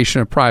recommendation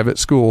of private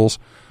schools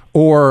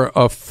or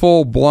a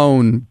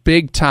full-blown,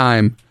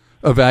 big-time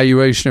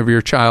evaluation of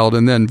your child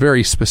and then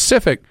very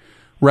specific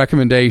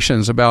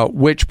recommendations about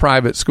which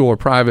private school or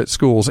private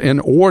schools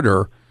in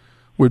order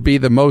would be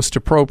the most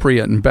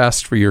appropriate and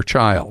best for your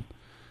child.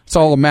 It's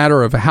all a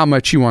matter of how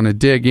much you want to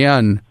dig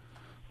in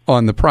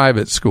on the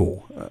private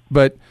school.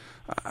 But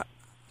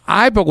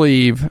I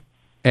believe,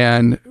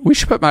 and we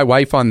should put my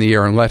wife on the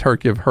air and let her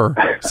give her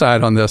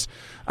side on this,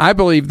 I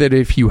believe that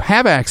if you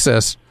have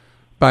access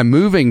by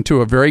moving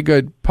to a very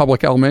good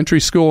public elementary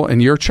school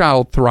and your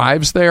child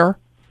thrives there,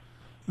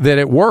 that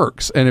it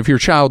works. And if your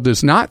child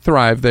does not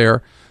thrive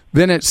there,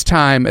 then it's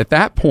time at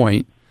that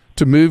point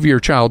to move your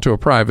child to a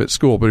private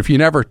school. But if you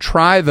never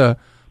try the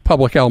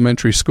public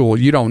elementary school,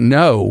 you don't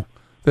know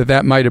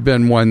that might have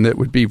been one that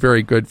would be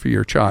very good for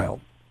your child.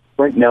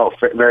 Right. No,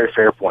 very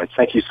fair points.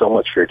 Thank you so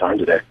much for your time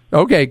today.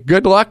 Okay.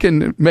 Good luck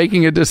in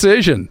making a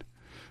decision.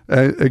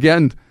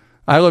 Again,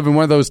 I live in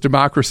one of those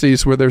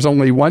democracies where there's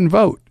only one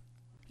vote.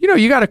 You know,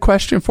 you got a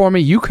question for me,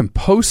 you can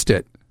post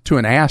it to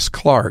an Ask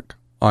Clark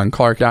on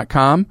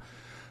clark.com,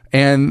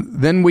 and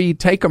then we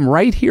take them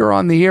right here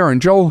on the air. And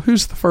Joel,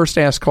 who's the first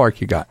Ask Clark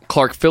you got?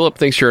 Clark Phillip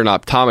thinks you're an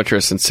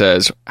optometrist and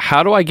says,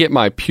 how do I get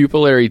my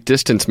pupillary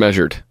distance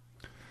measured?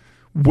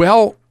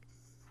 Well,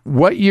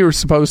 what you're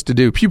supposed to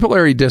do,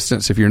 pupillary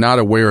distance, if you're not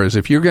aware, is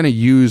if you're going to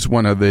use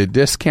one of the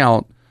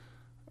discount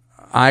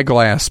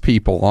eyeglass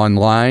people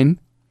online,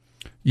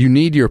 you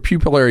need your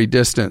pupillary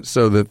distance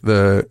so that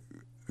the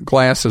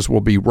glasses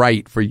will be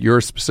right for your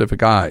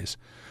specific eyes.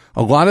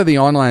 A lot of the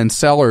online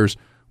sellers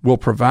will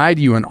provide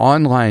you an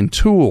online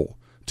tool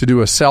to do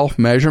a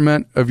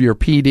self-measurement of your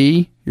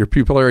PD, your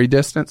pupillary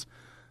distance.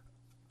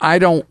 I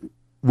don't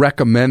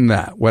recommend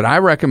that. What I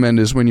recommend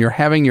is when you're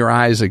having your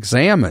eyes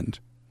examined,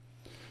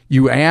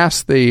 you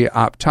ask the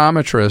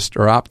optometrist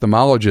or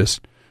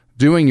ophthalmologist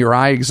doing your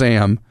eye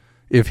exam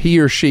if he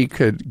or she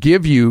could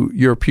give you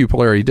your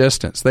pupillary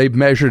distance. They've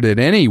measured it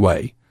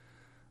anyway.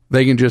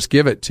 They can just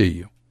give it to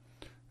you.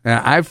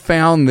 Now, I've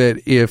found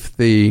that if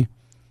the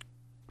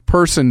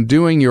person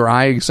doing your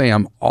eye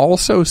exam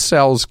also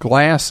sells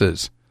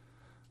glasses,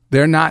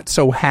 they're not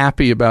so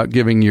happy about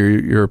giving you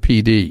your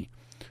PD.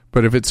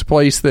 But if it's a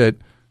place that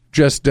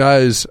just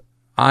does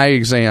eye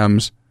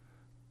exams,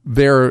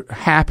 they're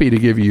happy to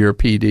give you your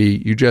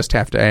PD. You just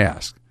have to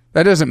ask.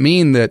 That doesn't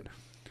mean that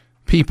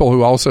people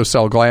who also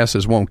sell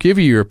glasses won't give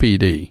you your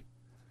PD.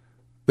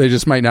 They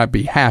just might not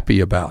be happy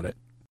about it.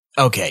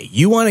 Okay,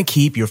 you want to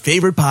keep your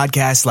favorite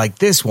podcasts like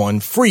this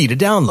one free to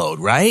download,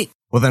 right?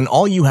 Well, then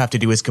all you have to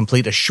do is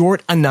complete a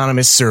short,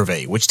 anonymous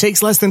survey, which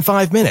takes less than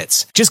 5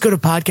 minutes. Just go to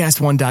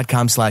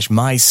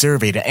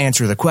podcastone.com/mysurvey to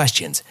answer the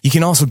questions. You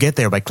can also get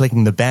there by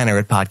clicking the banner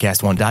at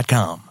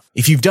podcastone.com.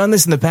 If you've done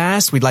this in the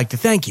past, we'd like to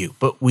thank you,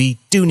 but we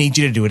do need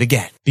you to do it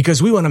again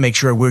because we want to make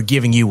sure we're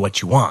giving you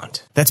what you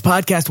want. That's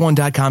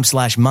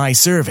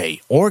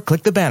podcastone.com/mysurvey or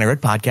click the banner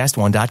at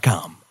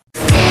podcastone.com.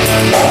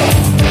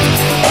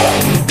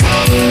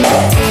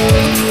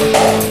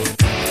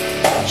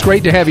 It's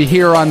great to have you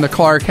here on the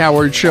Clark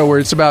Howard Show, where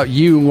it's about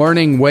you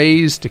learning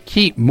ways to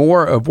keep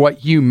more of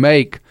what you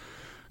make.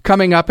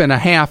 Coming up in a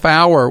half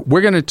hour,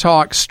 we're going to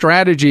talk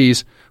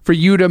strategies for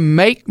you to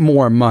make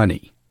more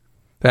money.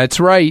 That's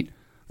right.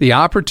 The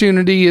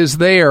opportunity is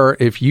there.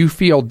 If you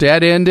feel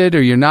dead-ended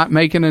or you're not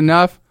making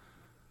enough,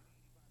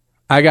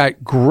 I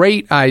got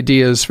great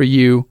ideas for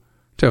you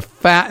to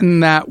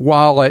fatten that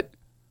wallet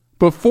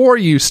before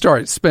you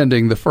start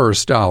spending the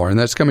first dollar. And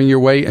that's coming your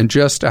way in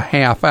just a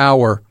half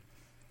hour.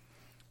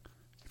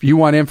 If you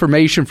want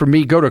information from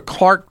me, go to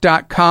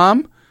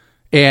clark.com.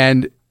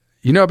 And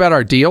you know about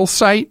our deals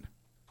site?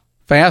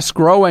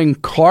 Fast-growing,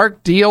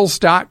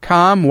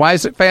 clarkdeals.com. Why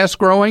is it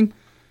fast-growing?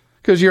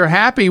 Because you're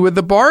happy with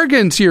the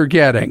bargains you're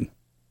getting.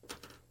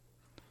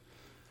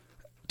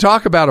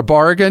 Talk about a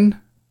bargain.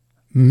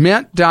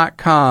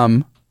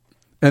 Mint.com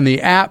and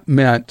the app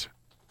Mint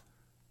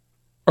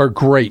are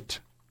great.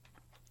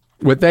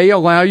 What they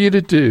allow you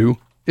to do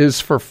is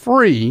for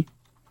free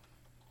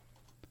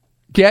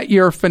get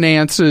your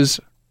finances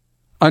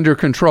under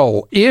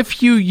control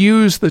if you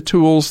use the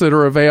tools that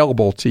are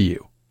available to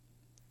you.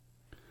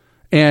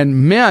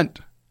 And Mint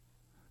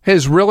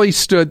has really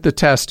stood the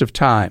test of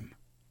time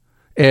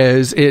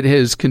as it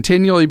has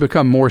continually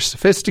become more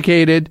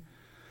sophisticated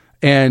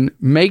and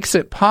makes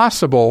it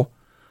possible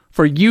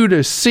for you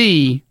to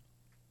see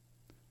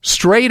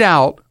straight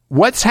out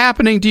what's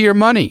happening to your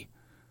money.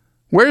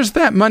 Where's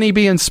that money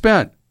being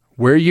spent?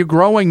 Where are you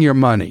growing your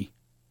money?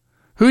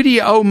 Who do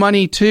you owe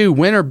money to?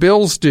 When are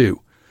bills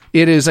due?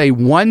 It is a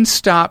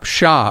one-stop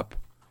shop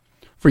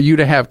for you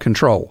to have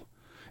control.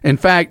 In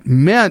fact,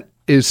 Mint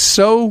is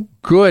so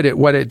good at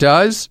what it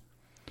does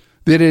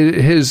that it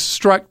has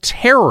struck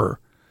terror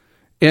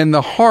in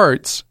the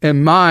hearts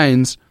and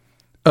minds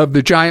of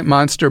the giant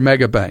monster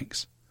mega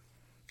banks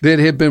that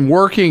have been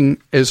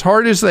working as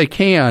hard as they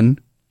can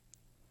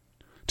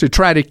to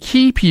try to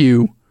keep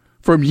you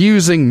from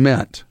using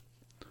Mint.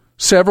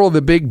 Several of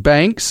the big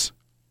banks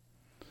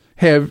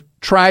have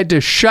tried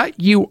to shut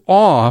you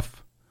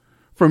off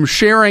from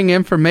sharing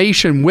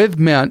information with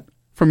Mint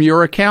from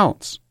your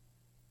accounts.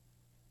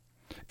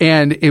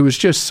 And it was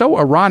just so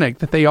ironic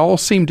that they all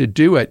seemed to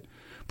do it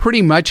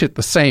pretty much at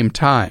the same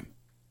time.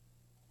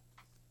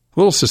 A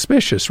little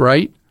suspicious,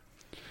 right?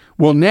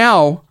 Well,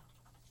 now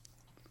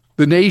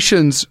the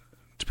nation's,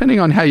 depending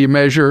on how you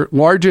measure,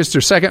 largest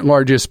or second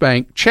largest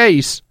bank,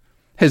 Chase,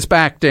 has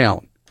backed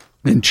down.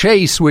 And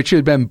Chase, which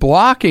had been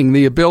blocking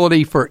the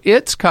ability for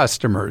its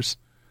customers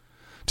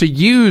to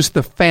use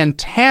the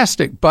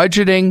fantastic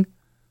budgeting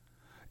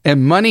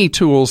and money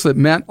tools that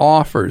Mint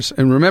offers.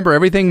 And remember,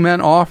 everything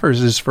Mint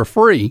offers is for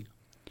free.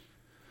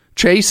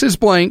 Chase has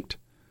blinked,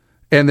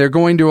 and they're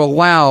going to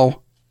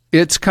allow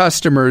its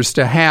customers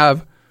to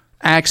have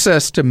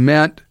access to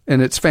Mint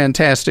and its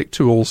fantastic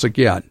tools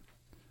again.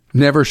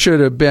 Never should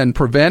have been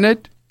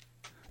prevented.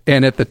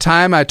 And at the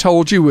time I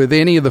told you with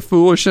any of the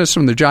foolishness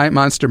from the giant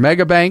monster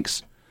mega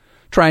banks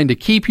trying to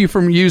keep you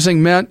from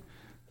using Mint,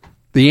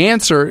 the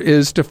answer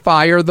is to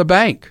fire the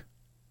bank.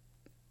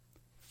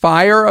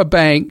 Fire a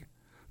bank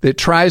that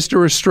tries to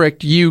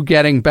restrict you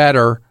getting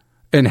better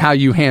in how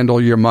you handle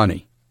your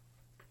money.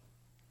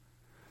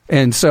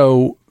 And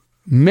so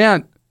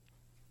Mint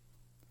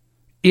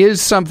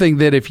is something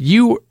that if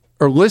you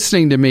are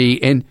listening to me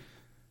and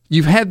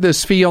you've had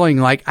this feeling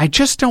like, I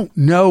just don't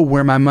know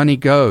where my money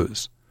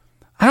goes.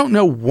 I don't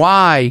know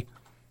why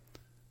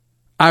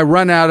I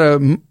run out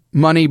of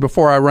money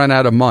before I run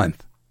out of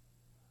month.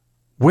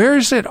 Where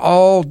is it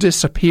all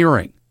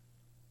disappearing?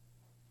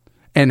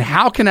 And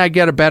how can I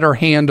get a better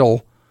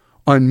handle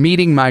on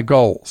meeting my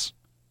goals?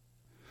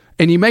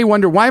 And you may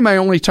wonder, why am I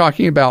only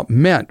talking about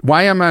Mint?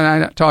 Why am I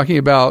not talking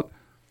about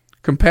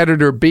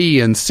competitor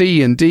B and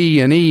C and D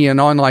and E and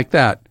on like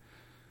that?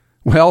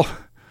 Well,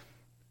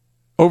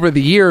 over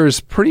the years,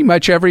 pretty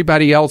much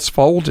everybody else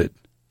folded.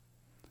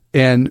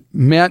 and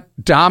mint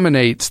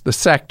dominates the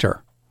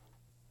sector.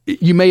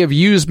 You may have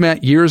used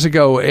mint years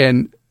ago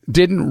and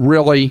didn't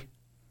really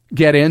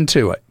get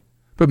into it,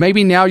 but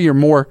maybe now you're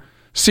more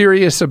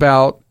serious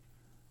about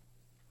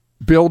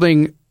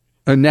building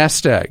a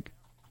nest egg,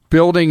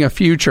 building a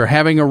future,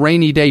 having a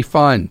rainy day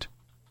fund.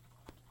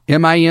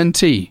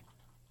 Mint,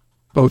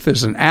 both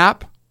as an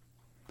app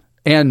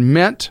and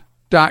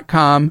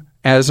mint.com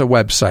as a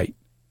website.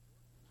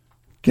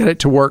 Get it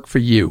to work for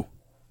you.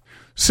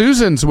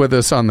 Susan's with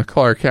us on the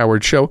Clark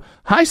Howard Show.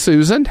 Hi,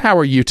 Susan. How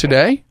are you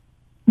today?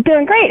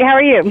 Doing great. How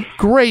are you?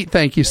 Great.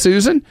 Thank you,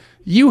 Susan.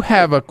 You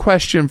have a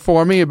question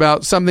for me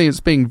about something that's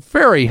being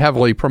very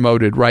heavily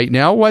promoted right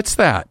now. What's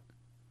that?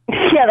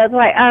 Yeah, that's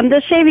right.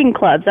 The shaving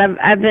clubs.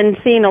 I've been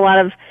seeing a lot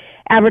of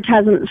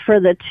advertisements for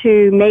the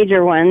two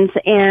major ones,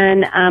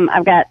 and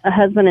I've got a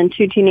husband and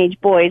two teenage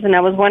boys, and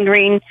I was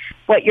wondering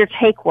what your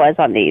take was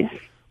on these.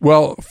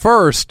 Well,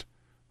 first,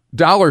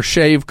 Dollar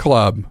Shave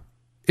Club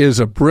is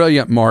a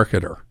brilliant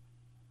marketer,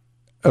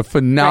 a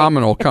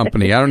phenomenal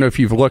company. I don't know if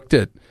you've looked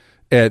at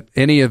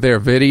any of their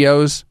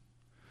videos,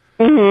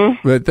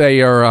 but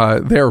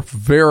they're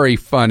very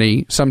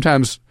funny,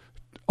 sometimes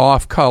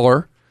off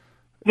color.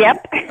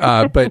 Yep.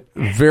 But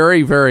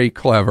very, very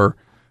clever.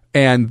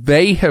 And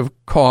they have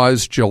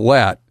caused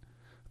Gillette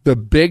the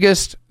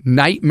biggest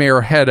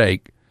nightmare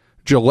headache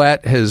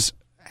Gillette has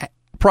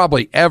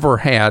probably ever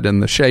had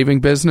in the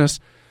shaving business,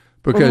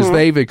 because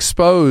they've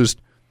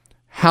exposed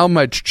how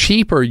much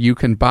cheaper you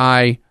can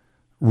buy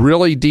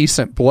really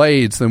decent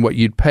blades than what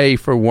you'd pay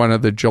for one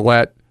of the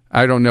Gillette.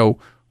 I don't know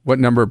what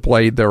number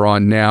blade they're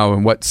on now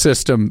and what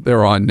system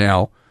they're on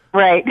now.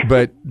 Right.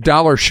 But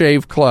Dollar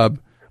Shave Club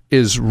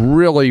is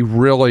really,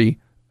 really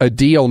a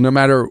deal, no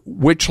matter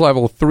which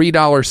level, $3,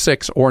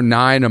 $6, or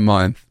 $9 a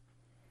month.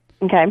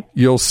 Okay.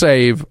 You'll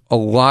save a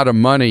lot of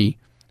money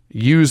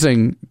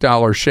using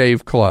Dollar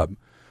Shave Club.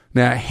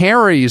 Now,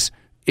 Harry's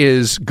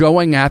is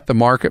going at the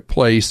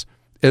marketplace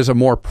as a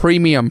more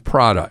premium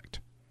product.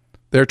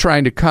 They're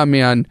trying to come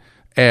in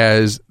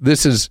as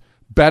this is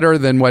better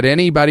than what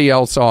anybody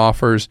else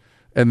offers,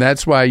 and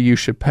that's why you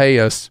should pay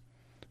us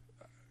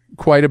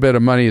quite a bit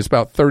of money. It's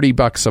about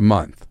 $30 a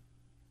month.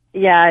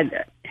 Yeah,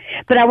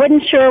 but I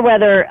wasn't sure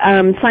whether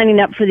signing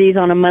up for these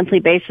on a monthly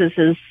basis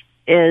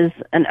is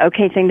an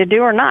okay thing to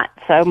do or not.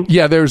 So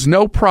yeah, there's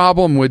no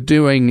problem with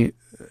doing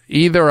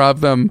either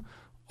of them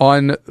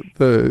on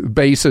the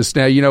basis.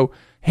 Now, you know,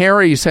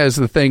 Harry's has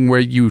the thing where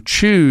you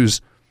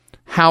choose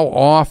how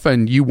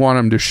often you want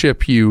them to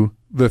ship you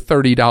the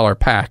 $30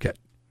 packet.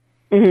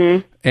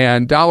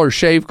 And Dollar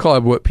Shave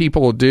Club, what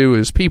people will do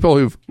is people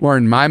who've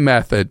learned my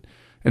method,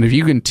 and if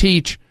you can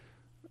teach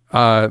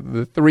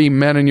the three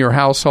men in your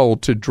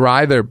household to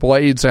dry their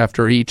blades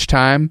after each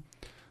time,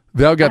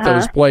 they'll get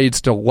those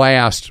blades to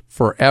last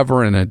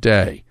forever and a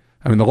day.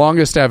 I mean, the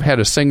longest I've had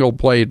a single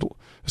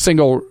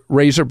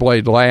razor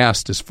blade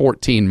last is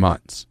 14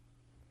 months.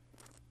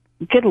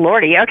 Good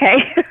Lordy, okay.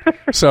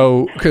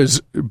 So,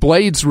 because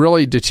blades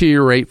really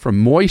deteriorate from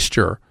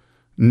moisture,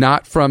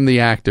 not from the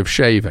act of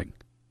shaving.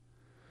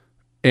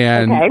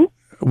 And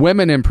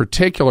women in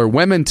particular,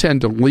 women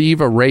tend to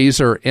leave a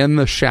razor in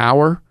the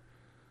shower.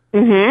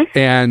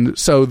 And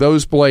so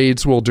those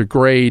blades will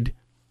degrade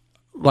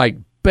like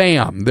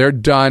bam, they're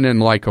done in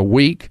like a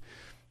week.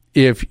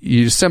 If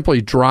you simply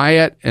dry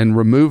it and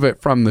remove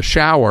it from the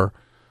shower,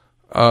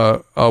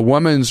 a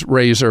woman's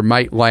razor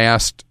might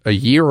last a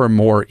year or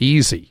more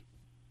easy.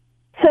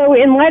 So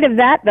in light of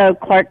that, though,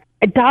 Clark,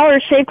 a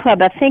Dollar Shave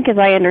Club, I think, as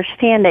I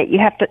understand it,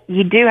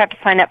 you do have to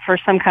sign up for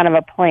some kind of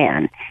a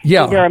plan,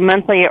 either a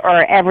monthly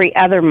or every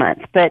other month.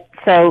 But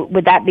so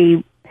would that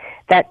be?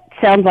 That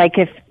sounds like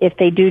if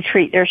they do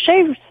treat their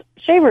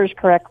shavers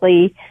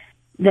correctly,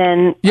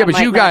 then yeah. But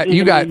you got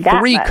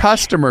three much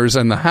customers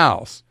in the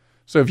house,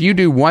 so if you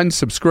do one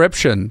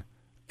subscription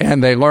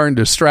and they learn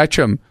to stretch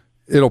them,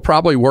 it'll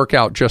probably work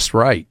out just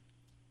right.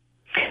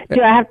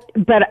 Do I have?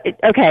 But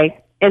okay.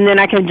 And then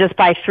I can just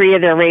buy 3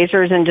 of their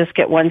razors and just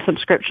get one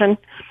subscription?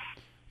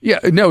 Yeah,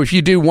 no, if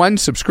you do one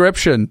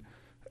subscription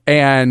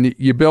and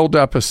you build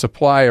up a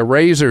supply of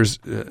razors,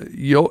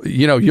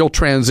 you'll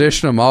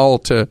transition them all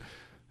to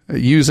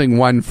using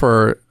one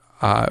for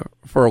a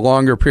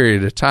longer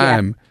period of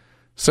time. Yeah.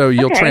 So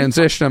you'll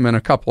transition them in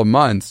a couple of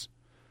months,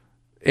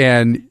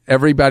 and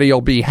everybody will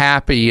be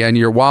happy and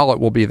your wallet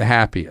will be the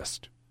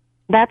happiest.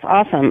 That's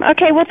awesome.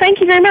 Okay, well, thank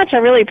you very much. I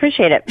really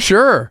appreciate it.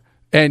 Sure.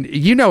 And,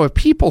 if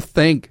people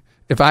think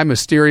if I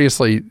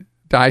mysteriously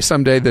die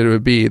someday that it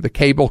would be the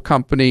cable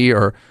company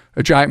or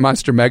a giant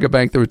monster mega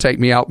bank that would take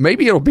me out,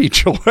 maybe it'll be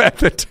Gillette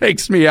that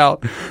takes me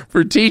out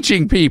for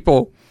teaching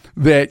people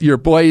that your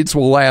blades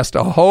will last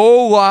a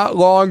whole lot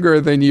longer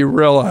than you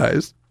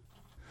realize.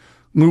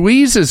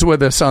 Louise is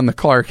with us on the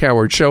Clark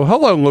Howard Show.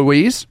 Hello,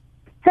 Louise.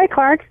 Hey,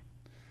 Clark.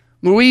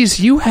 Louise,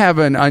 you have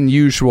an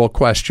unusual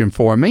question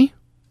for me.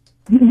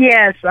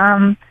 Yes.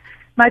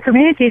 My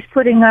community is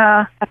putting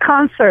a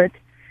concert,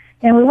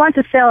 and we want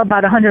to sell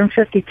about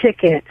 150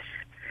 tickets.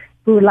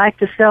 We would like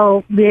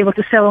to be able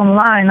to sell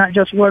online, not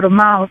just word of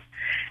mouth.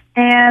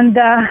 And,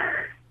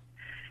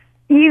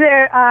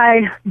 either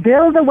I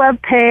build a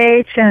web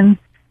page and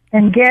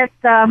get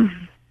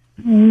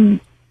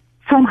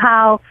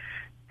somehow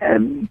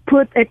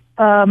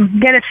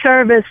get a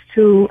service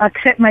to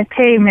accept my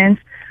payments,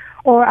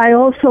 or I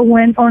also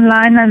went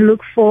online and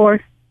looked for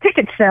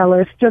ticket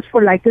sellers just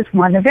for like this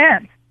one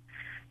event.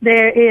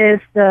 There is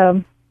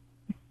the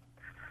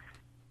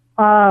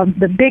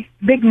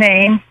big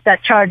name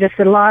that charges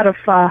a lot of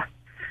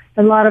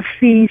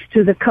fees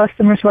to the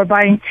customers who are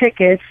buying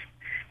tickets,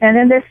 and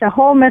then there's a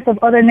whole mess of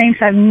other names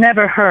I've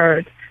never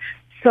heard.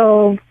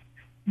 So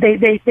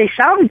they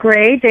sound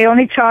great. They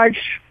only charge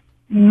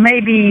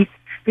maybe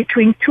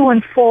between 2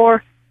 and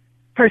 4%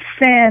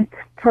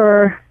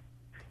 for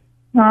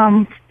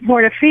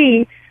the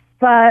fee,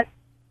 but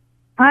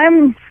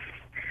I'm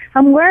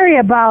worried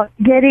about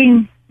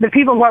getting the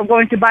people who are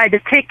going to buy the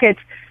tickets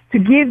to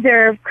give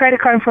their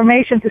credit card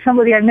information to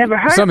somebody I've never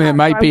heard of. Something that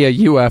might be a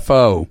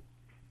UFO.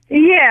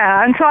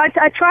 Yeah, and so I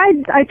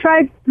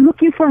tried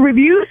looking for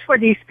reviews for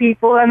these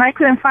people, and I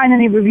couldn't find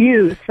any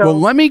reviews. So. Well,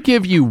 let me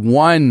give you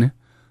one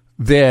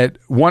that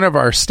one of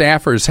our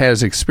staffers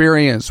has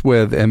experience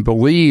with and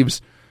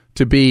believes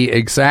to be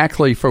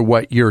exactly for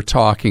what you're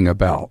talking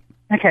about.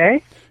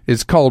 Okay.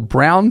 It's called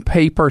Brown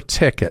Paper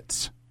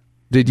Tickets.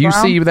 Did you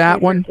see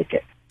that one?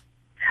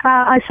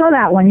 I saw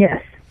that one,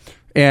 yes.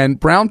 And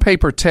Brown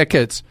Paper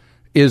Tickets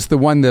is the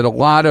one that a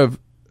lot of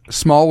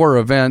smaller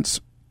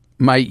events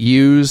might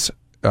use,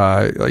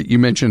 like you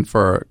mentioned,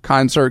 for a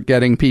concert,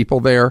 getting people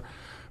there,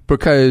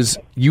 because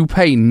you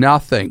pay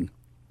nothing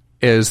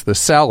as the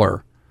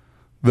seller.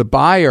 The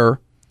buyer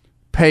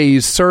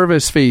pays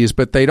service fees,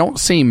 but they don't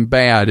seem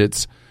bad.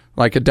 It's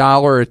like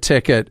 $1 a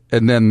ticket,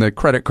 and then the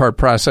credit card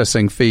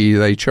processing fee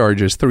they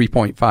charge is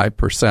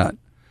 3.5%,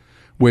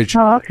 which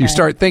you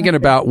start thinking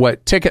about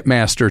what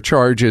Ticketmaster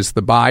charges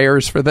the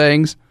buyers for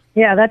things.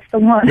 Yeah, that's the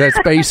one. That's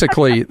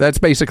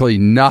basically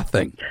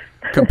nothing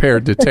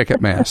compared to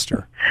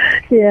Ticketmaster.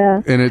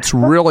 Yeah. And it's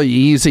really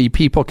easy.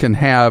 People can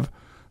have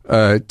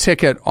a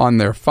ticket on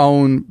their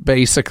phone,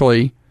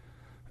 basically,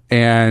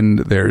 and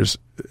there's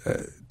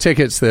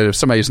tickets that if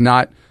somebody's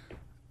not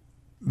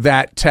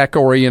that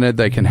tech-oriented,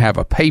 they can have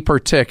a paper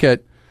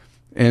ticket.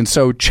 And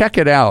so check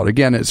it out.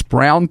 Again, it's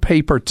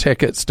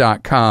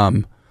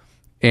brownpapertickets.com.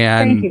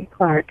 And thank you,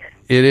 Clark.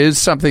 It is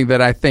something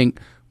that I think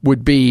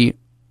would be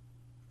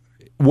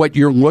what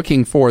you're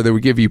looking for that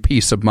would give you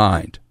peace of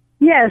mind.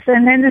 Yes,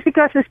 and it's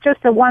because it's just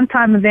a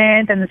one-time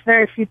event and it's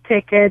very few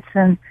tickets,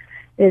 and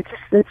it's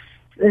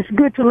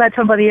good to let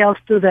somebody else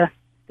do the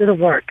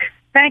work.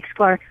 Thanks,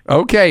 Clark.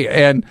 Okay,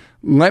 and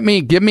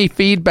give me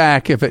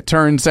feedback if it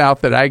turns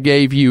out that I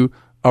gave you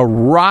a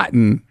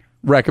rotten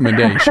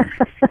recommendation.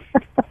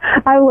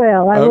 I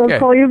will. I will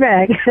call you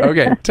back.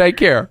 Okay, take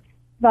care.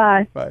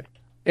 Bye. Bye.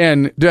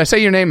 And did I say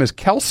your name is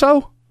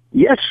Kelso?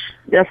 Yes,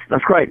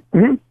 that's right.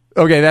 Mm-hmm.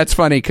 Okay, that's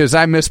funny because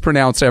I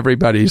mispronounce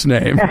everybody's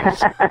name.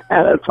 That's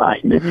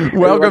fine.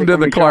 Welcome to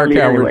the Clark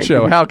Howard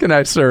Show. How can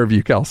I serve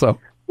you, Kelso?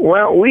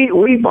 Well,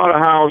 we bought a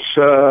house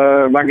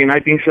back in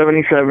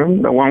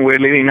 1977, the one we're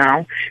living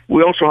now.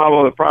 We also have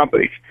other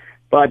properties,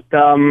 but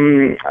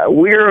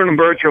we're on the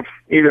verge of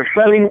either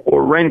selling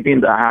or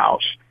renting the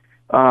house.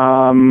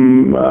 I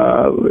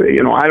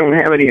don't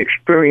have any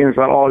experience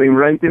at all in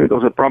renting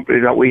because the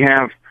property that we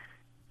have,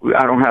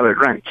 I don't have a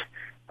rent.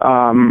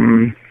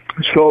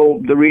 So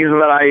the reason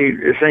that I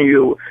send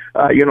you,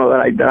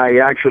 that I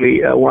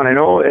actually want to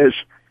know is,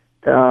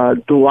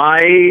 what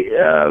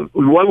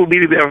would be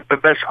the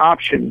best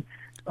option?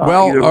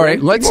 Well, all right,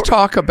 let's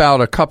talk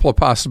about a couple of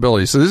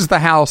possibilities. So this is the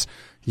house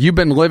you've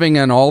been living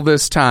in all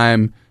this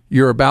time.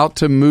 You're about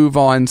to move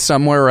on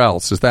somewhere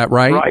else. Is that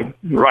right?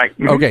 Right.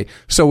 Mm-hmm. Okay,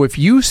 so if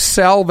you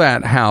sell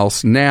that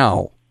house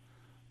now,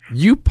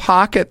 you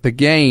pocket the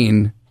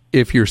gain.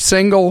 If you're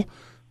single,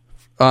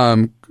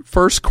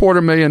 first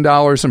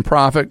 $250,000 in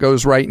profit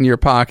goes right in your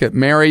pocket.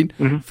 Married,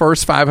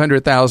 first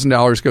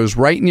 $500,000 goes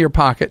right in your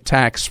pocket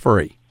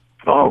tax-free.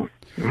 Oh.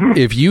 Mm-hmm.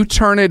 If you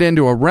turn it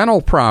into a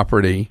rental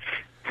property,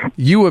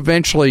 you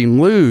eventually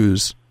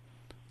lose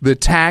the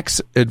tax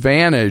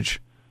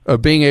advantage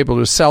of being able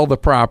to sell the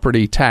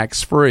property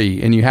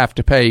tax-free, and you have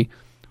to pay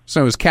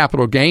some as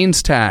capital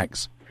gains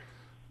tax,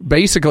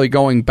 basically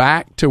going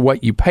back to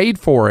what you paid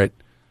for it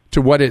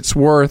to what it's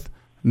worth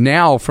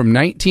now from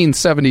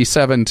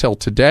 1977 till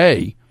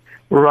today.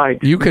 Right.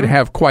 You could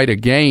have quite a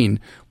gain.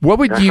 What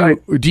would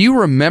do you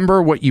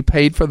remember what you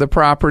paid for the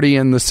property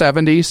in the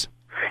 70s?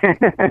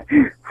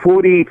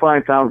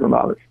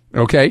 $45,000.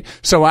 Okay,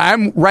 so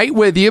I'm right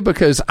with you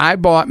because I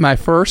bought my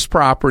first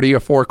property, a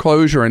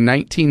foreclosure, in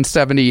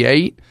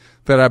 1978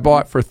 that I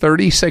bought for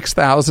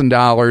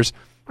 $36,000.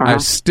 I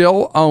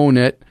still own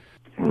it.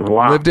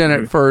 Wow. Lived in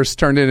it first,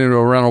 turned it into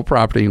a rental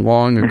property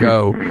long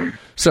ago.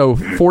 So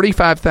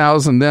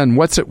 $45,000 then.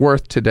 What's it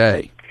worth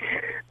today?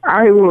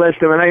 I will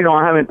estimate.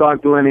 I haven't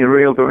talked to any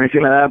realtor or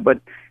anything like that, but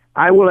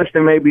I will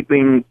estimate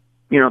between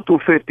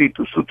 $250,000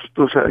 to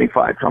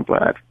 $275,000, something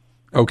like that.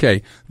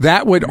 Okay,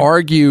 that would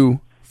argue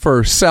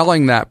for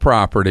selling that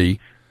property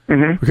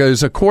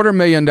because a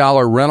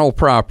 $250,000 rental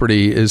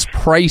property is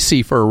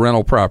pricey for a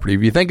rental property.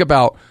 If you think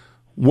about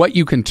what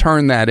you can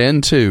turn that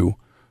into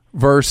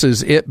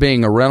versus it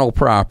being a rental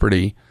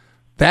property,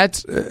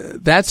 that's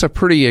a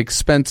pretty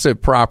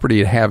expensive property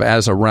to have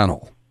as a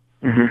rental.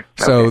 Mm-hmm. Okay.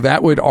 So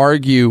that would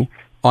argue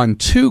on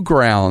two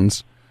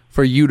grounds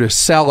for you to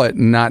sell it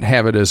and not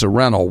have it as a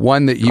rental.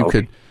 One, that you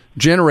could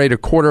generate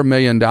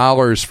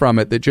 $250,000 from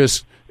it that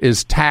just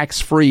is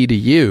tax-free to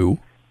you,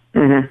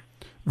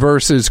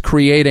 versus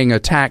creating a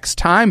tax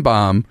time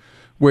bomb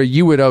where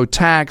you would owe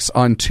tax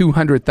on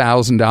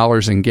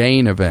 $200,000 in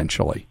gain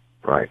eventually.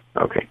 Right.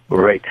 Okay.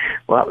 Great.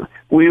 Well,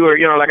 we were,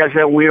 like I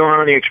said, we don't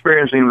have any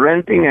experience in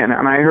renting, and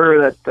I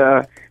heard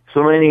that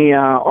so many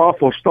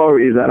awful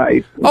stories that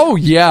I... Oh,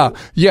 yeah.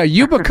 Yeah,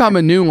 you become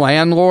a new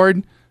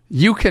landlord,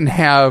 you can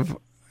have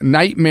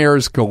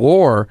nightmares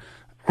galore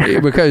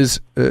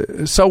because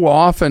so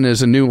often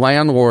as a new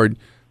landlord,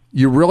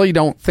 you really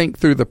don't think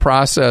through the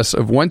process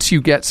of once you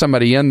get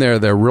somebody in there,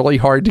 they're really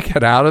hard to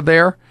get out of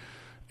there.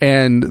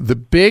 And the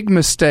big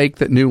mistake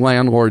that new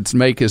landlords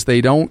make is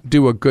they don't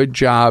do a good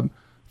job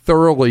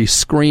thoroughly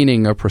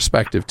screening a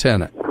prospective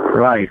tenant.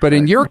 Right. But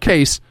in your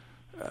case,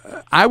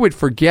 I would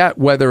forget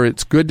whether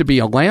it's good to be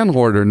a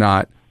landlord or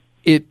not.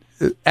 It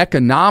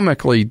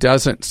economically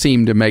doesn't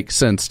seem to make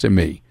sense to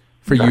me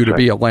for you to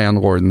be a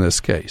landlord in this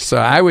case. So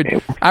I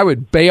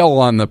would bail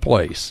on the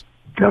place.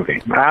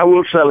 Okay. I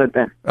will sell it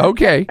then.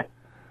 Okay.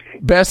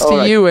 Best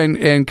to you,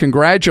 and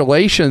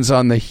congratulations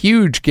on the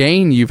huge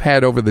gain you've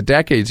had over the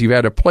decades. You've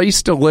had a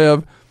place to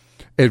live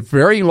at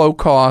very low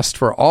cost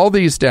for all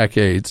these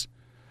decades,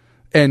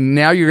 and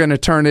now you're going to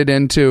turn it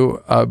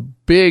into a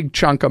big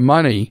chunk of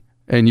money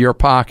in your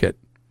pocket.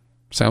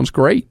 Sounds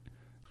great.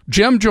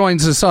 Jim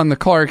joins us on the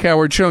Clark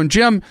Howard Show. And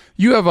Jim,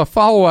 you have a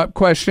follow-up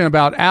question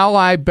about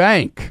Ally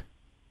Bank.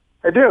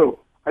 I do.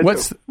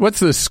 What's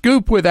the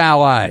scoop with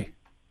Ally?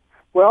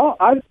 Well,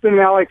 I've been an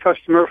Ally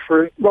customer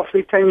for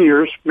roughly 10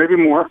 years, maybe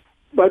more.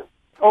 But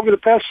over the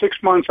past 6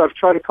 months, I've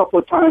tried a couple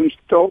of times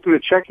to open a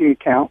checking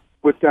account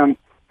with them.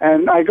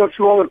 And I go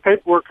through all the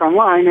paperwork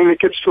online, and it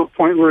gets to a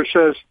point where it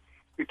says,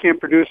 we can't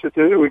produce it,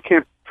 we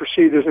can't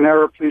proceed, there's an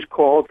error, please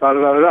call,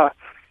 da-da-da-da-da.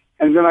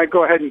 And then I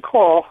go ahead and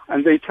call,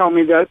 and they tell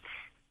me that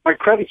my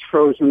credit's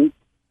frozen,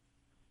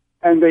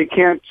 and they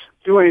can't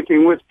do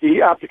anything with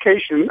the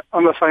application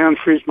unless I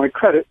unfreeze my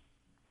credit.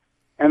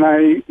 And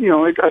I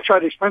try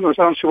to explain to them,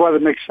 I don't see why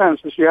that makes sense.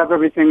 If you have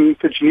everything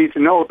that you need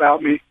to know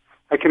about me,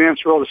 I can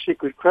answer all the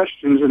secret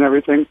questions and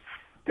everything.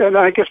 And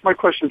I guess my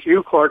question to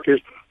you, Clark, is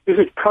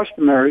it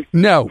customary?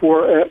 No.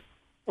 Okay.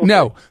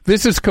 No,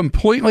 this is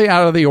completely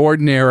out of the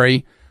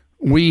ordinary.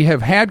 We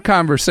have had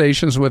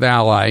conversations with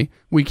Ally.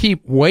 We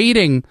keep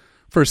waiting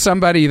for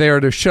somebody there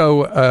to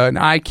show an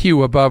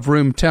IQ above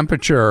room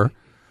temperature,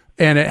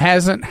 and it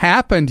hasn't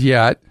happened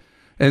yet.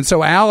 And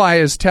so Ally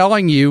is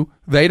telling you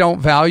they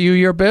don't value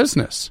your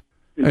business.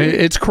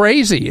 It's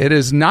crazy. It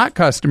is not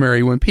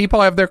customary. When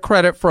people have their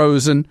credit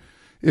frozen,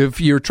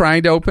 if you're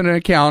trying to open an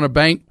account, a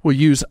bank will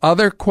use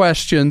other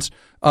questions,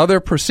 other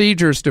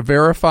procedures to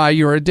verify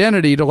your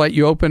identity to let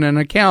you open an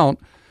account,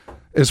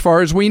 as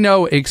far as we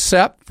know,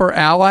 except for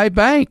Ally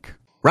Bank.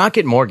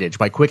 Rocket Mortgage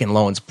by Quicken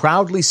Loans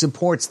proudly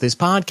supports this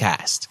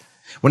podcast.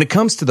 When it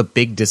comes to the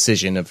big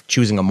decision of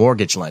choosing a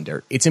mortgage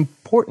lender, it's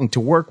important to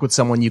work with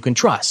someone you can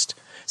trust,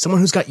 someone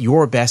who's got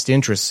your best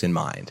interests in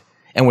mind.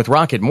 And with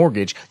Rocket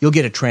Mortgage, you'll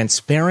get a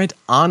transparent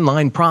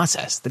online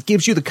process that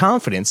gives you the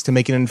confidence to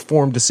make an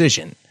informed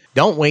decision.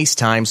 Don't waste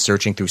time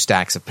searching through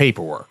stacks of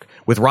paperwork.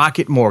 With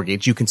Rocket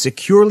Mortgage, you can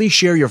securely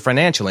share your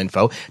financial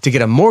info to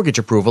get a mortgage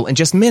approval in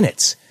just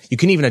minutes. You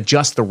can even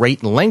adjust the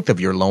rate and length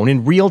of your loan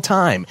in real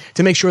time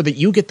to make sure that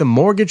you get the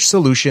mortgage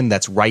solution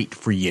that's right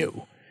for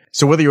you.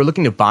 So whether you're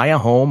looking to buy a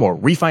home or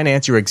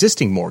refinance your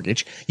existing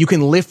mortgage, you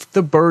can lift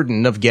the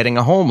burden of getting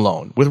a home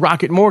loan with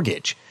Rocket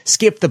Mortgage.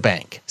 Skip the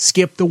bank.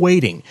 Skip the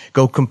waiting.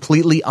 Go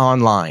completely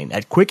online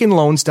at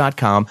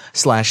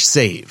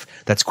quickenloans.com/save.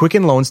 That's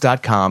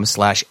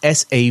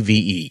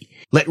quickenloans.com/SAVE.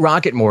 Let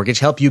Rocket Mortgage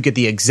help you get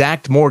the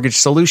exact mortgage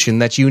solution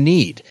that you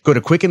need. Go to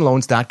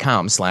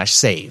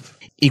quickenloans.com/save.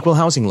 Equal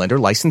housing lender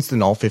licensed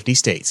in all 50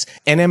 states.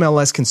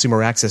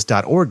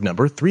 NMLSconsumeraccess.org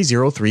number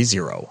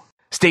 3030.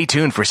 Stay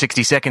tuned for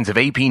 60 seconds of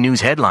AP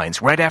News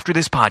headlines right after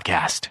this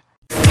podcast.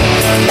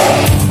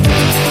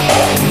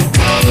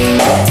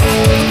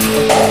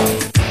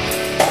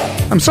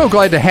 I'm so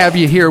glad to have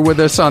you here with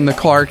us on the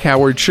Clark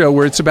Howard Show,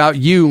 where it's about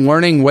you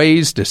learning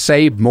ways to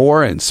save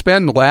more and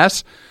spend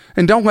less.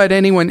 And don't let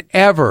anyone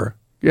ever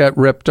get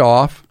ripped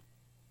off.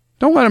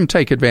 Don't let them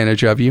take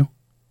advantage of you.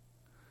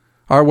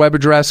 Our web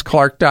address,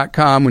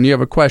 clark.com. When you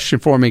have a question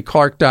for me,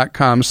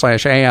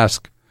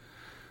 clark.com/ask.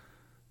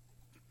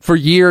 For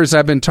years,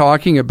 I've been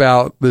talking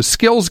about the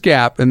skills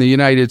gap in the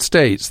United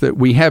States, that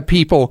we have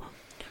people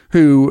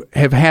who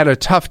have had a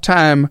tough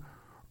time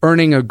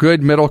earning a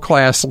good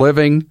middle-class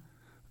living.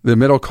 The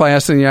middle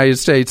class in the United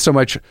States, so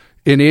much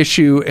an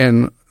issue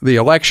in the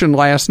election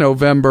last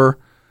November.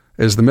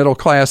 As the middle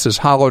class is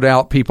hollowed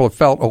out, people have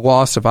felt a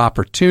loss of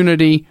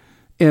opportunity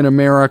in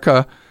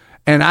America.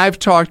 And I've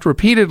talked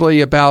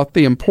repeatedly about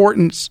the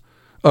importance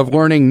of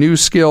learning new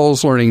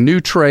skills, learning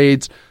new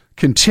trades,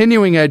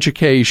 continuing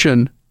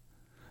education,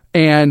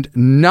 and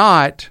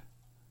not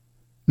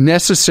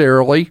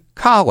necessarily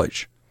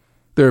college.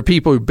 There are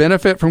people who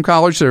benefit from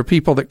college. There are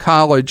people that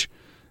college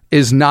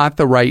is not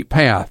the right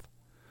path.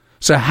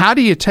 So how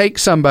do you take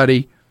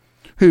somebody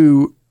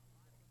who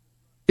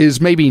is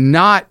maybe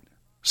not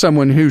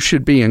someone who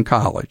should be in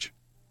college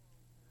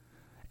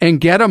and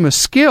get them a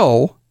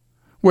skill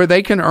where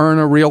they can earn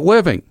a real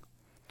living?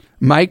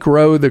 Mike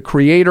Rowe, the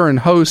creator and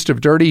host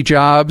of Dirty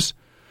Jobs,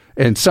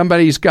 and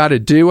Somebody's Got to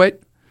Do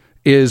It,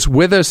 is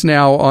with us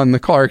now on the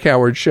Clark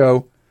Howard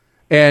Show.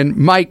 And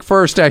Mike,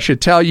 first I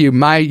should tell you,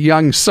 my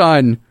young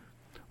son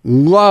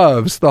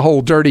loves the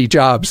whole Dirty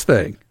Jobs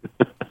thing.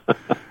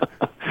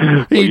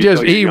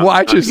 He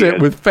watches it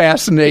with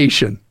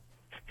fascination.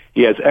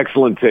 He has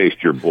excellent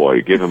taste, your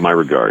boy. Give him my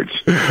regards.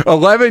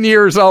 11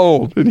 years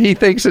old, and he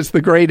thinks it's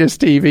the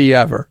greatest TV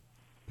ever.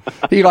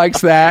 He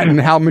likes that and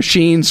how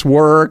machines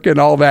work and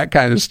all that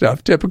kind of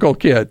stuff. Typical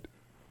kid.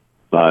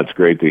 It's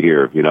great to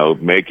hear. You know,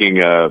 making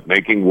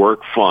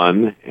work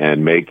fun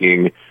and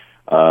making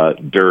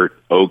dirt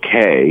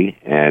okay,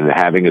 and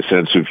having a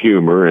sense of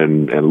humor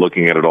and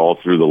looking at it all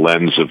through the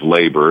lens of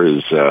labor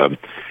is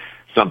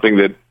something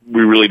that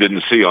we really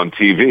didn't see on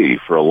TV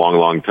for a long,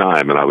 long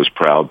time. And I was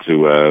proud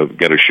to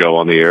get a show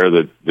on the air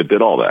that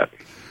did all that.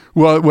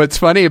 Well, what's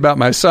funny about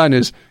my son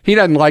is he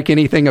doesn't like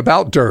anything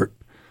about dirt.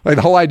 Like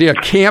the whole idea of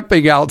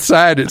camping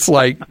outside, it's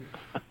like,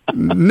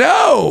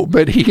 no,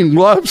 but he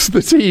loves the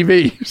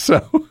TV.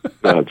 So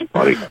that's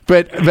funny.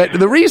 But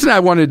the reason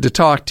I wanted to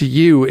talk to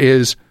you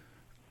is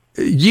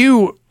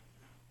you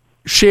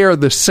share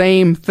the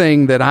same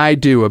thing that I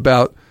do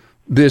about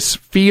this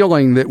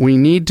feeling that we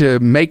need to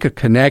make a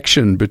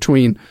connection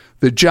between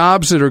the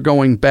jobs that are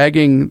going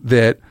begging,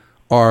 that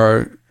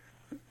are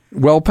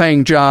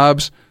well-paying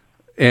jobs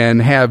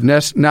and have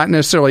not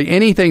necessarily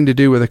anything to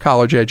do with a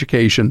college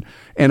education,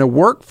 and a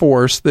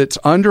workforce that's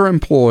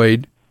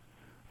underemployed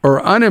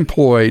or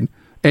unemployed.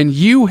 And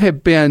you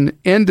have been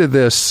into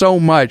this so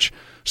much.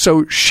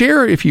 So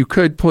share, if you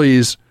could,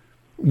 please,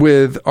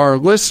 with our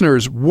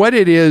listeners, what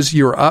it is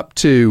you're up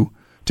to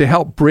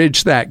help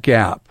bridge that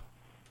gap.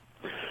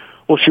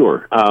 Well,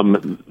 sure.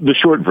 The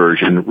short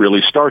version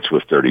really starts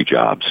with Dirty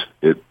Jobs.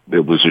 It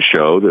was a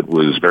show that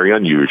was very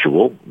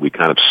unusual. We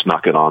kind of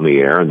snuck it on the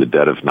air in the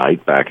dead of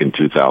night back in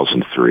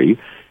 2003.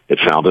 It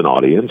found an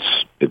audience.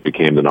 It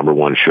became the number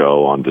one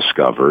show on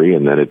Discovery,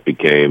 and then it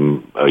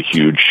became a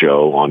huge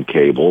show on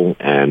cable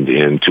and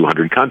in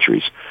 200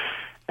 countries.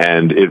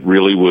 And it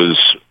really was,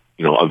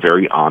 a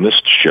very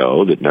honest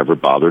show that never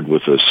bothered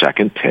with a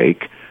second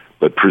take,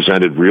 but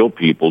presented real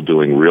people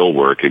doing real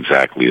work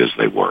exactly as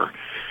they were.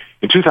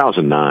 In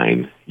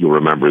 2009, you'll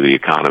remember the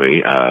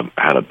economy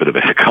had a bit of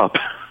a hiccup.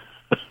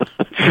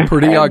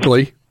 Pretty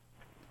ugly.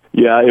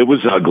 Yeah, it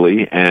was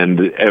ugly. And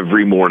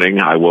every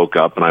morning I woke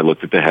up and I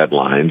looked at the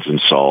headlines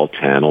and saw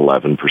 10,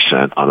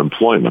 11%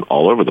 unemployment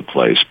all over the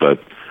place.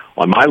 But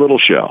on my little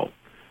show,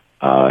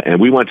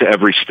 and we went to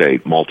every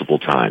state multiple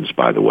times,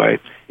 by the way,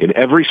 in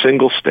every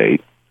single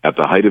state at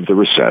the height of the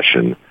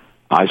recession,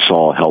 I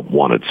saw help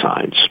wanted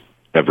signs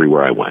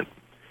everywhere I went.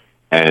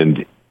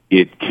 And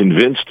it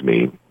convinced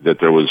me that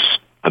there was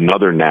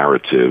another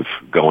narrative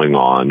going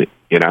on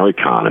in our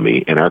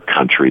economy, in our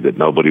country, that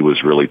nobody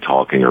was really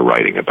talking or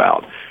writing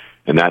about.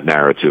 And that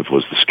narrative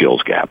was the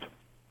skills gap.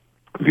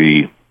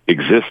 The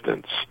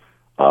existence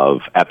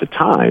of, at the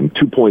time,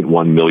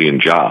 2.1 million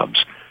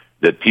jobs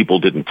that people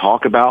didn't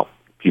talk about,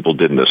 people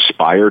didn't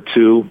aspire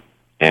to,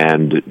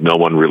 and no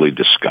one really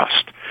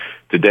discussed.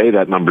 Today,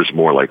 that number's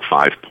more like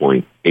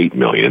 5.8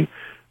 million.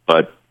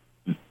 But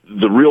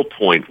the real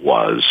point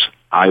was,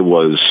 I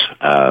was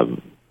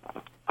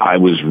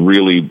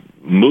really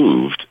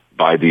moved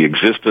by the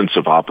existence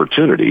of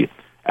opportunity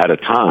at a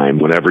time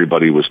when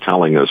everybody was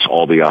telling us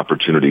all the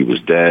opportunity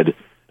was dead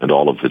and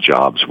all of the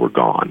jobs were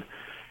gone.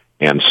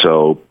 And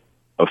so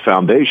a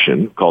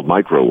foundation called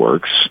Mike Rowe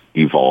Works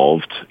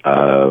evolved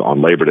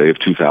on Labor Day of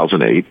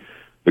 2008.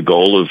 The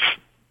goal of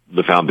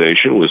the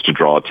foundation was to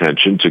draw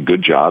attention to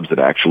good jobs that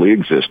actually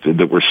existed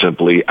that were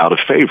simply out of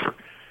favor.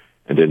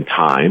 And in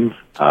time,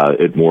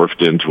 it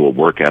morphed into a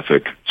work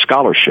ethic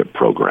scholarship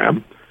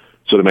program.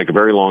 So to make a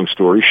very long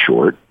story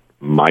short,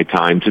 my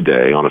time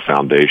today on a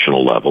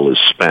foundational level is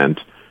spent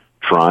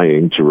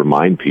trying to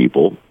remind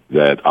people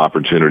that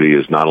opportunity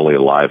is not only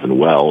alive and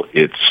well,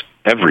 it's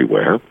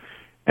everywhere,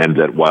 and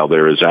that while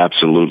there is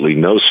absolutely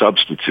no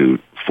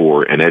substitute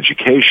for an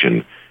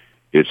education,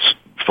 it's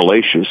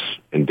fallacious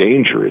and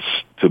dangerous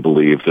to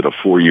believe that a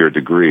 4-year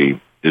degree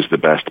is the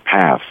best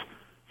path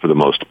for the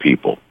most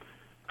people.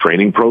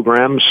 Training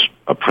programs,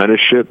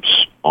 apprenticeships,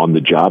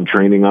 on-the-job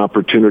training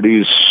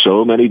opportunities,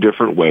 so many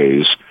different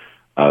ways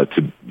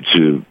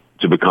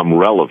to become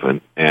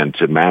relevant and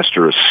to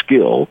master a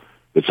skill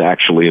that's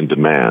actually in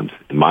demand.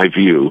 In my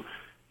view,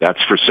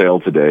 that's for sale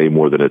today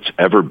more than it's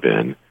ever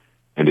been,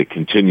 and it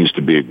continues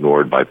to be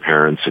ignored by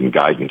parents and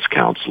guidance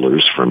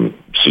counselors from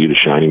sea to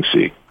shining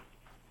sea.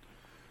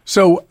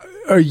 So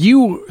are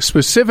you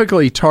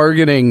specifically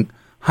targeting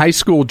high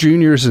school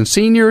juniors and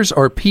seniors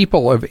or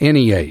people of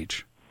any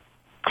age?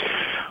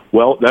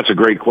 Well, that's a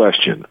great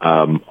question.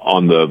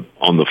 On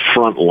the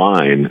front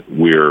line,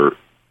 we're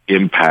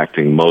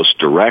impacting most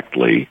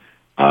directly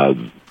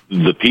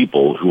the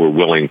people who are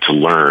willing to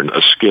learn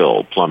a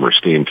skill: plumber,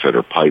 steam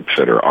fitter, pipe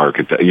fitter,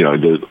 architect.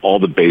 All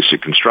the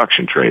basic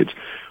construction trades.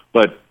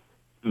 But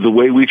the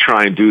way we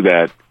try and do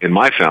that in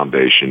my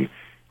foundation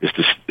is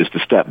to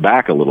step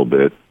back a little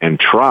bit and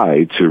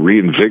try to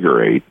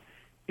reinvigorate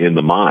in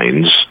the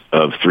minds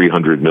of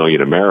 300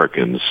 million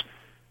Americans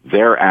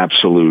their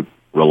absolute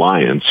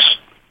reliance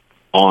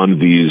on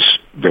these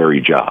very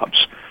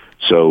jobs.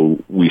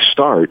 So we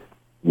start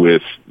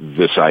with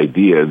this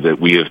idea that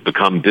we have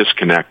become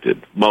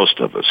disconnected, most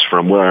of us,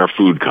 from where our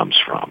food comes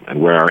from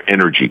and where our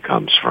energy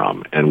comes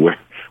from and where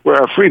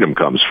our freedom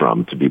comes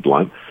from, to be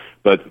blunt.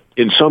 But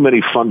in so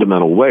many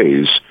fundamental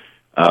ways,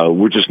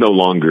 we're just no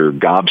longer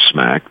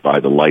gobsmacked by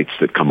the lights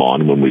that come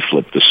on when we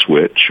flip the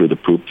switch or the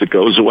poop that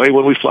goes away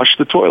when we flush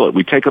the toilet.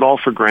 We take it all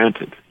for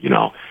granted,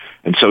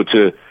 And so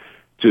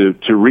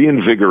to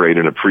reinvigorate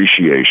an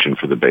appreciation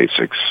for the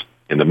basics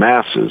in the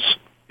masses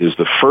is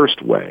the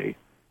first way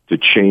to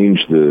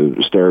change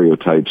the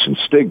stereotypes and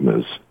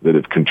stigmas that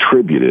have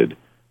contributed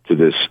to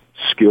this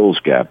skills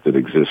gap that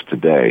exists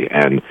today.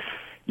 And,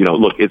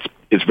 look,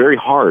 it's very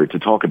hard to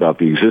talk about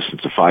the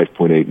existence of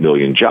 5.8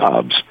 million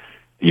jobs,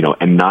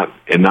 and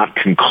not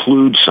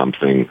conclude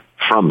something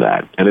from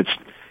that. And it's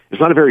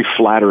not a very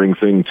flattering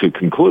thing to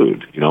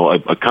conclude.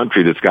 A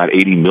country that's got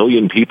 80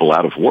 million people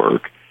out of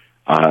work,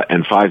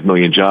 and 5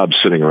 million jobs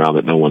sitting around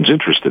that no one's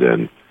interested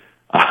in,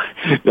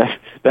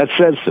 that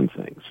says some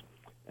things.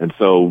 And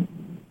so,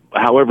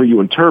 however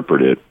you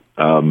interpret it,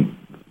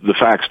 the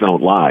facts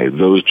don't lie.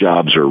 Those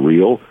jobs are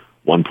real.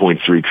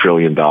 $1.3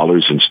 trillion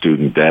in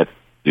student debt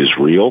is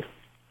real.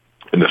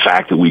 And the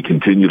fact that we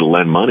continue to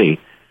lend money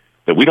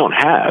that we don't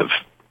have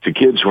to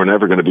kids who are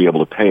never going to be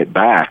able to pay it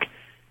back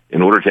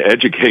in order to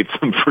educate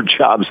them for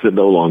jobs that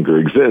no longer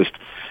exist,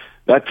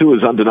 that too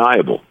is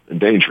undeniable and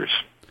dangerous.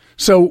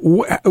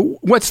 So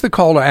what's the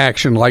call to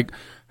action? Like,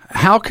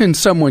 how can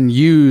someone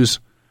use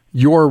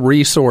your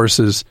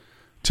resources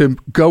to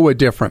go a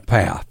different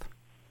path?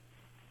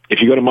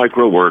 If you go to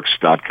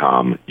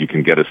microworks.com, you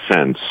can get a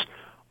sense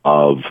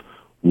of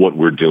what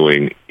we're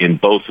doing in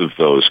both of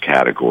those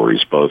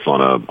categories, both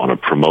on a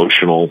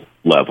promotional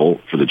level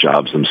for the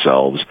jobs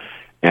themselves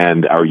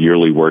and our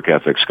yearly work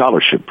ethic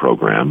scholarship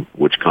program,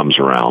 which comes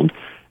around.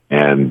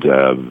 And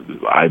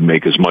I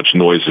make as much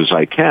noise as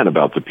I can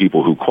about the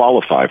people who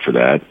qualify for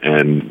that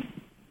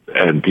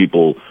and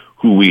people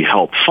who we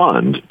help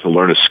fund to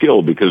learn a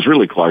skill. Because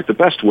really, Clark, the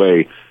best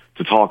way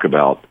to talk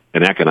about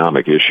an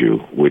economic issue,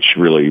 which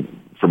really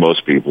for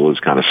most people is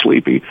kind of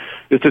sleepy,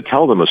 is to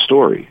tell them a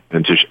story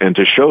and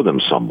to show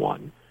them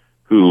someone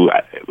who,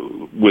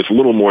 with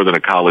little more than a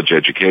college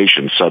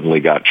education, suddenly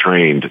got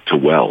trained to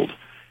weld,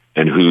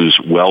 and whose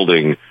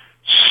welding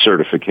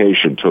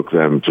certification took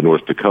them to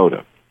North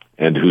Dakota,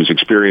 and whose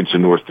experience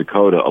in North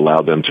Dakota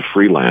allowed them to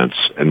freelance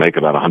and make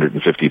about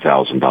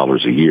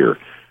 $150,000 a year,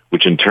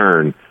 which in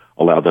turn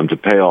allowed them to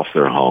pay off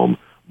their home,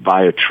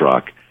 buy a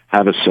truck,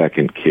 have a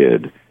second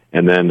kid,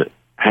 and then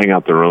hang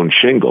out their own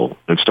shingle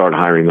and start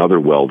hiring other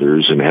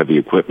welders and heavy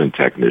equipment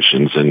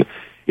technicians. And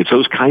it's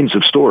those kinds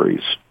of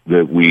stories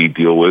that we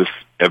deal with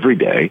every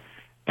day.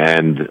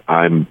 And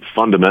I'm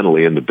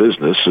fundamentally in the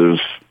business of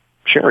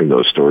sharing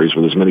those stories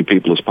with as many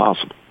people as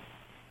possible.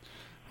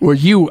 Well,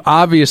 you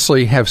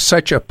obviously have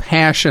such a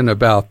passion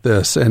about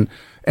this, and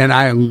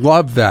I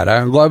love that.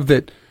 I love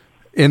that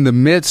in the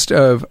midst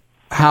of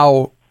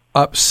how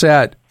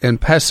upset and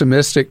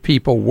pessimistic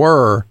people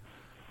were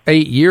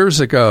 8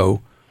 years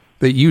ago,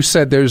 that you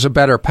said there's a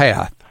better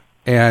path.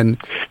 And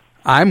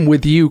I'm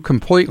with you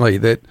completely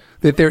that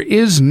there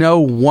is no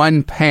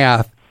one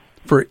path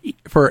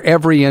for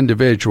every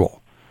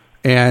individual.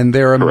 And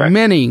there are Correct.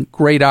 Many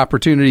great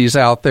opportunities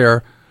out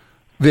there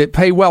that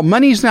pay well.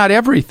 Money's not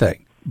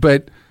everything,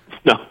 but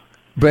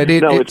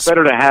it's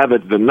better to have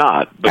it than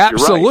not. But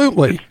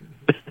absolutely.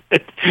 You're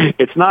right.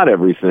 It's not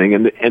everything.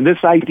 And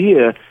this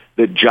idea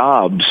that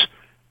jobs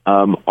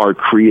are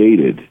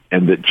created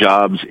and that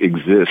jobs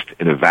exist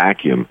in a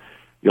vacuum,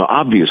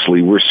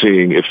 obviously we're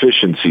seeing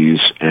efficiencies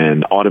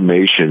and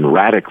automation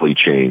radically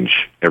change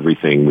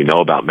everything we know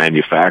about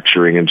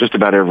manufacturing and just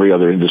about every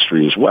other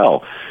industry as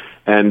well.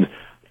 And,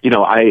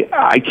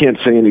 I can't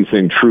say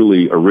anything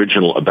truly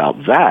original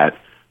about that,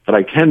 but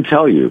I can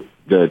tell you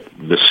that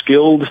the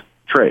skilled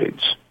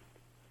trades,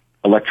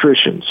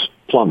 electricians,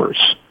 plumbers,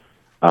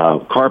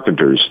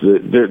 carpenters,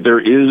 there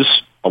is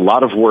a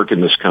lot of work in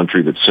this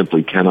country that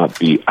simply cannot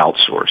be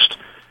outsourced.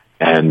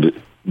 And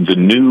the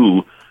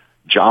new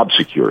job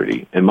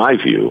security, in my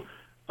view,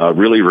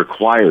 really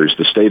requires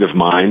the state of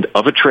mind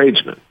of a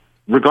tradesman,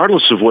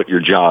 regardless of what your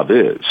job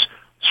is,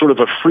 sort of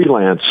a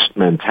freelance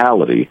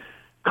mentality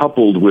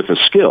coupled with a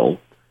skill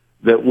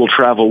that will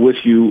travel with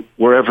you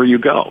wherever you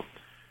go.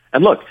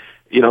 And look,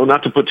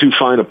 not to put too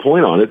fine a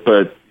point on it,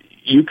 but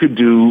you could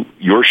do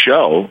your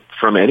show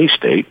from any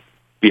state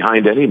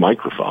behind any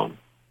microphone.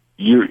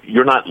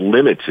 You're not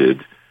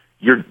limited.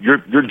 Your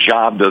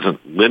job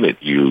doesn't limit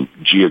you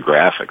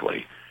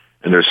geographically.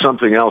 And there's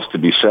something else to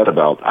be said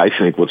about, I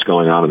think, what's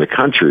going on in the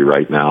country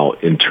right now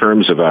in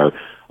terms of our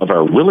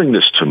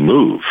willingness to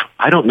move.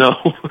 I don't know.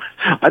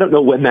 I don't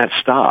know when that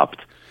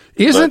stopped.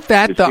 Isn't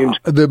that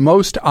the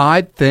most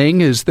odd thing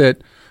is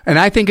that, and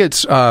I think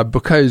it's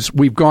because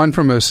we've gone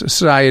from a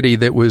society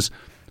there was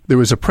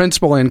a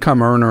principal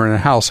income earner in a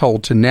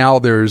household to now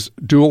there's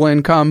dual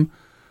income,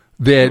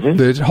 that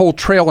the whole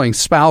trailing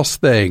spouse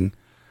thing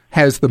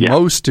has the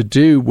most to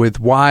do with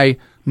why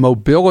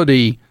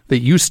mobility that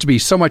used to be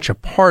so much a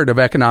part of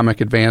economic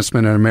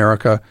advancement in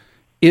America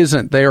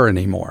isn't there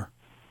anymore.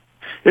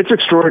 It's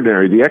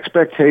extraordinary. The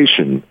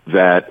expectation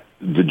that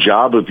the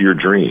job of your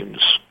dreams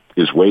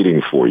is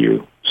waiting for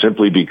you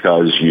simply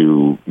because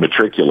you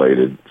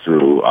matriculated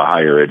through a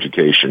higher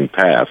education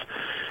path.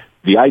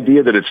 The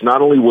idea that it's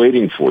not only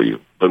waiting for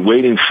you, but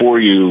waiting for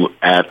you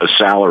at a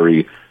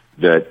salary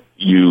that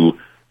you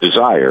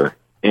desire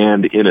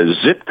and in a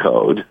zip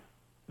code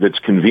that's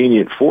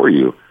convenient for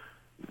you,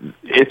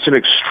 it's an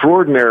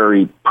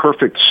extraordinary,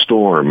 perfect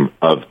storm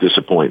of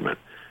disappointment.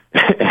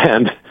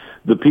 And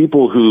the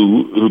people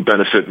who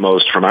benefit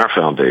most from our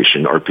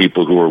foundation are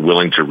people who are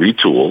willing to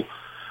retool,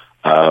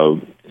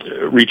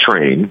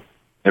 retrain,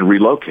 and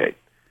relocate.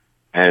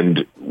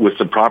 And with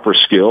the proper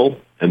skill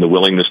and the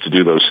willingness to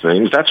do those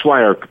things, that's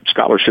why our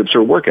scholarships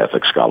are work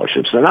ethic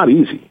scholarships. They're not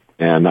easy.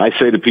 And I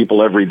say to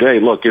people every day,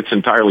 look, it's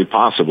entirely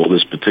possible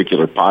this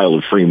particular pile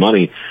of free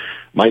money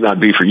might not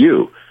be for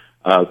you.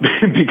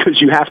 Because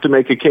you have to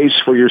make a case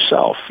for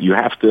yourself. You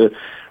have to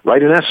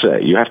write an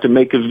essay. You have to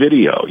make a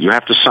video. You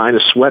have to sign a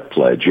sweat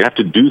pledge. You have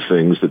to do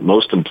things that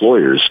most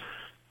employers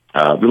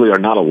really are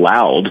not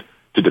allowed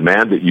to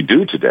demand that you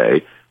do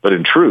today, but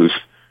in truth,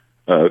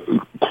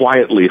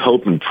 quietly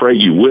hope and pray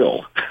you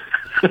will.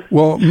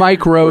 Well,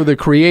 Mike Rowe, the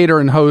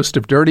creator and host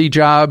of Dirty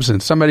Jobs,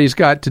 and Somebody's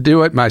Got to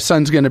Do It. My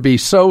son's going to be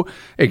so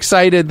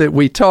excited that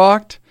we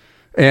talked.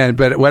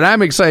 But what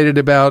I'm excited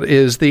about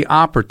is the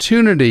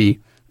opportunity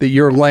that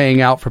you're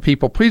laying out for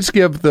people. Please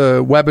give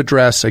the web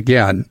address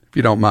again, if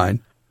you don't mind.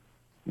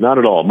 Not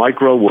at all.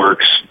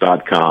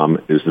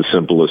 MikeRoweWorks.com is the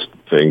simplest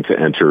thing to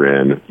enter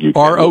in.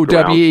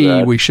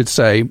 ROWE, we should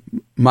say.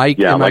 Mike,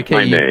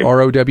 M-I-K-E,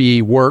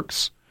 ROWE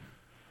Works.com.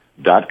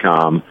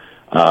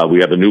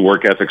 We have a new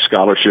work ethic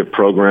scholarship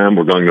program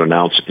we're going to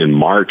announce in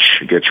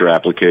March. Get your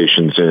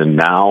applications in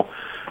now.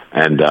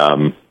 And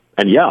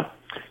yeah,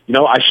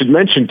 I should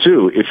mention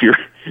too, if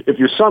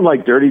your son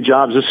liked Dirty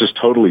Jobs, this is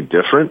totally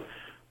different.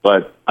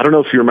 But I don't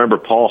know if you remember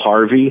Paul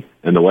Harvey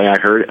and The Way I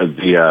Heard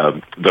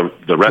the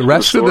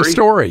rest of the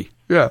story.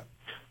 Yeah.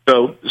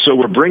 So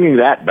we're bringing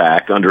that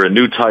back under a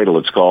new title.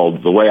 It's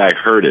called The Way I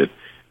Heard It,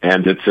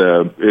 and it's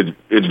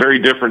very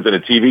different than a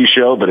TV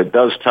show, but it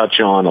does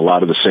touch on a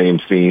lot of the same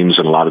themes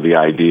and a lot of the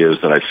ideas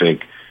that I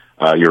think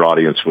your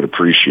audience would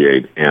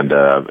appreciate, and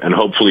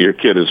hopefully your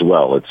kid as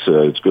well.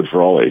 It's good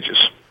for all ages.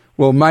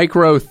 Well, Mike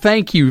Rowe,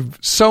 thank you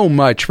so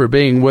much for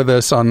being with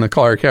us on the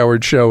Clark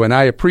Howard Show, and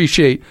I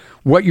appreciate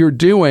what you're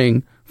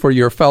doing for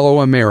your fellow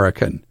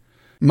American.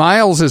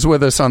 Miles is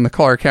with us on the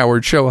Clark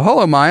Howard Show.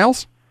 Hello,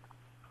 Miles.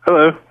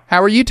 Hello.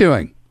 How are you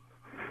doing?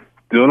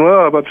 Doing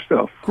well. How about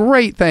yourself?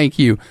 Great, thank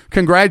you.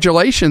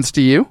 Congratulations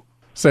to you.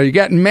 So you're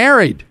getting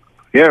married.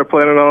 Yeah, we're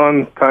planning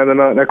on tying the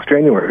knot next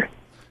January.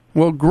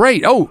 Well,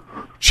 great. Oh,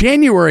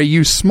 January,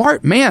 you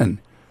smart man.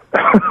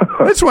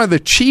 That's one of the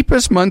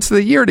cheapest months of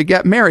the year to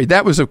get married.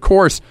 That was, of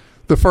course,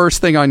 the first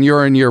thing on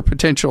your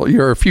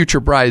future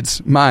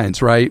bride's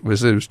minds, right?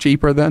 Was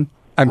cheaper then?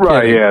 I'm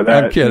kidding. Yeah,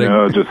 I'm kidding.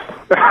 I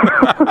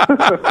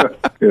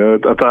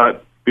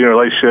thought being in a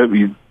relationship,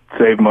 you'd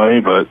save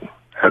money, but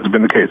hasn't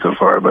been the case so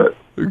far. But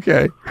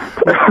okay.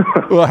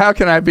 Well, how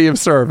can I be of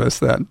service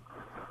then?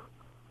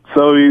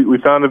 So we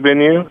found a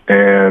venue,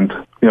 and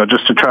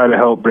just to try to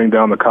help bring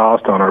down the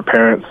cost on our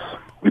parents,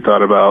 we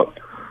thought about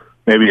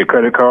maybe a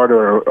credit card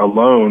or a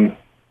loan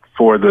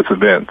for this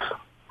event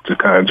to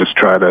kind of just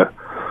try to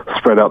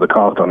spread out the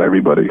cost on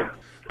everybody.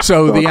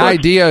 So the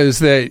idea is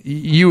that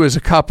you as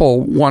a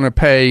couple want to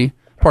pay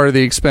part of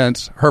the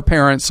expense, her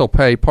parents will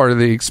pay part of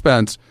the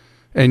expense,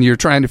 and you're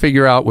trying to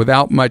figure out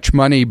without much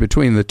money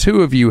between the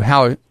two of you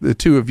how the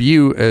two of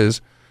you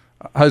as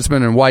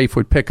husband and wife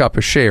would pick up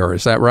a share.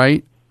 Is that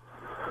right?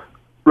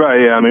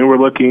 Right, yeah. I mean, we're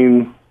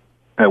looking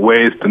at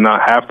ways to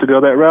not have to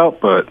go that route,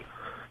 but,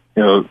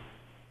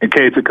 in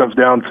case it comes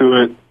down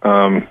to it,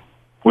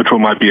 which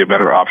one might be a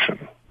better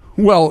option?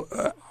 Well,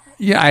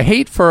 I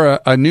hate for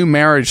a new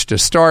marriage to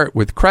start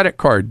with credit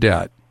card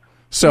debt.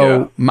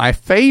 So my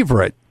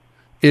favorite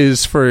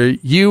is for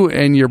you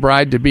and your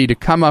bride to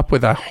come up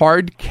with a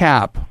hard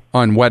cap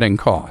on wedding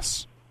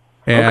costs.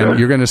 And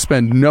you're going to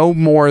spend no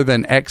more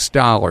than X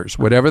dollars,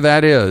 whatever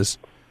that is.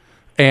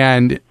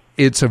 And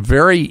it's a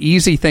very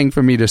easy thing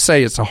for me to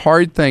say. It's a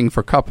hard thing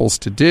for couples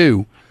to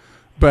do.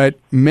 But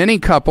many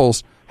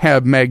couples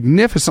have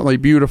magnificently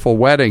beautiful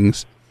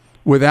weddings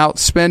without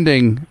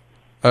spending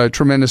a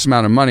tremendous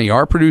amount of money.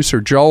 Our producer,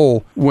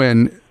 Joel,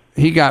 when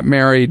he got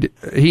married,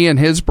 he and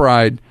his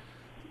bride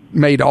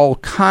made all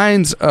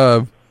kinds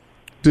of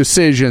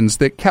decisions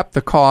that kept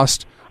the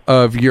cost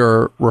of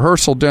your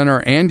rehearsal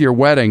dinner and your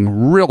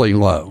wedding really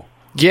low.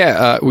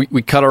 Yeah,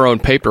 we cut our own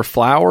paper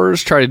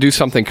flowers, try to do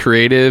something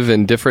creative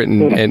and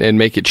different and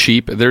make it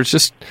cheap.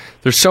 There's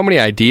so many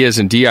ideas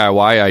and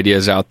DIY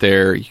ideas out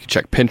there. You can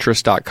check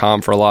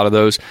Pinterest.com for a lot of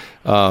those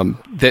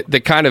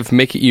that kind of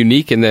make it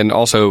unique and then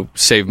also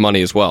save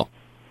money as well.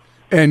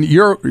 And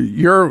your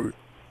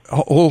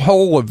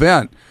whole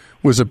event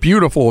was a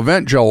beautiful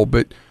event, Joel,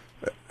 but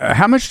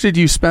how much did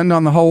you spend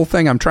on the whole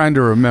thing? I'm trying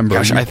to remember.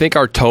 Gosh, I think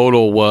our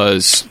total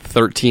was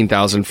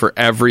 $13,000 for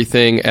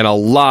everything, and a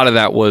lot of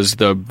that was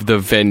the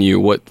venue.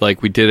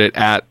 We did it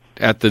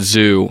at the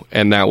zoo,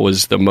 and that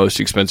was the most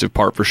expensive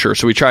part for sure.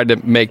 So we tried to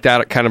make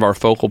that kind of our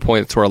focal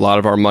point. That's where a lot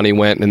of our money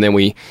went, and then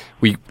we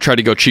tried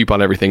to go cheap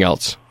on everything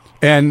else.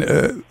 And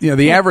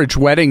the average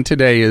wedding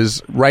today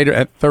is right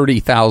at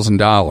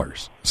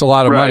 $30,000. It's a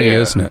lot of money,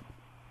 isn't it?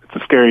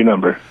 It's a scary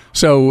number.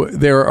 So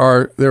there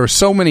are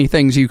so many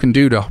things you can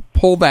do to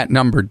pull that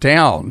number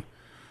down.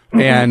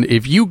 Mm-hmm. And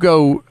if you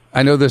go,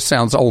 I know this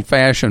sounds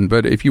old-fashioned,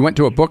 but if you went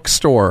to a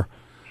bookstore,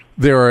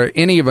 there are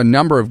any of a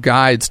number of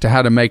guides to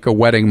how to make a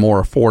wedding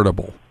more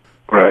affordable.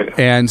 Right.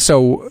 And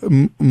so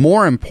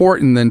more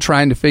important than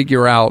trying to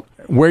figure out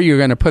where you're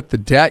going to put the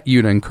debt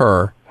you'd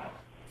incur,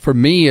 for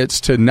me,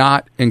 it's to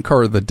not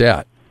incur the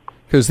debt.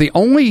 Because the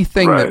only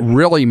thing that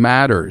really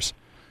matters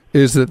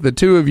is that the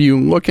two of you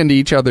look into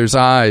each other's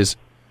eyes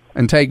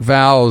and take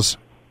vows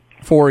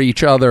for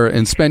each other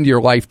and spend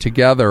your life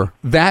together.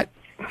 That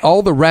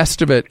all the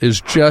rest of it is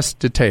just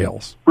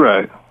details.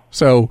 Right.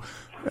 So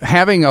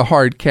having a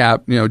hard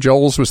cap,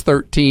 Joel's was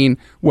 13,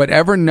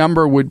 whatever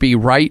number would be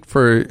right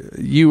for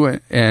you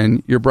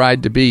and your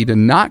bride to be to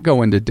not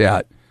go into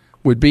debt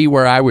would be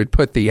where I would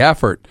put the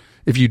effort.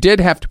 If you did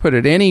have to put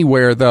it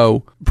anywhere,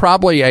 though,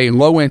 probably a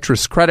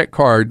low-interest credit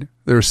card.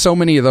 There's so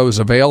many of those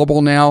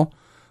available now.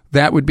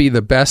 That would be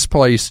the best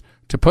place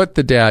to put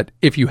the debt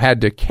if you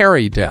had to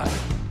carry debt.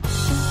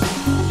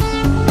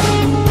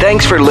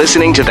 Thanks for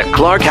listening to the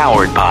Clark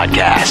Howard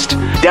Podcast.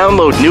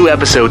 Download new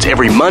episodes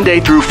every Monday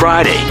through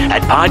Friday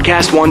at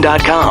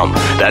podcastone.com.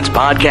 That's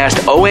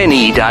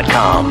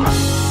podcastone.com.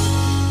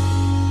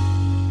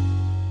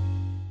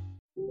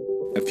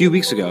 A few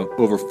weeks ago,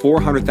 over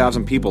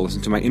 400,000 people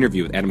listened to my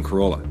interview with Adam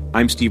Carolla.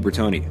 I'm Steve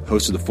Bertoni,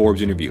 host of the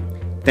Forbes interview.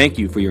 Thank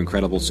you for your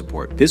incredible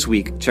support. This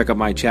week, check out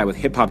my chat with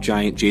hip-hop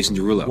giant Jason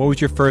Derulo. What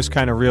was your first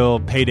kind of real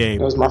payday?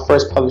 It was my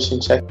first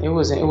publishing check. It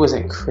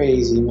wasn't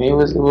crazy, man.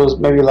 It was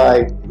maybe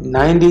like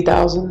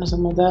 90,000 or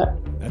something like that.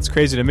 That's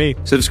crazy to me.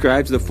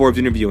 Subscribe to the Forbes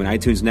interview on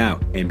iTunes now,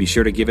 and be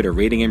sure to give it a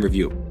rating and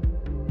review.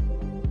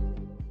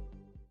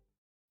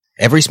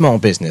 Every small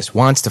business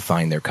wants to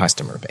find their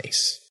customer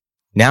base.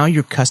 Now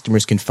your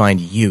customers can find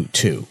you,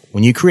 too,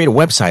 when you create a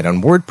website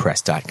on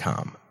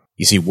WordPress.com.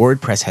 You see,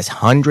 WordPress has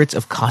hundreds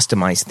of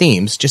customized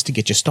themes just to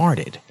get you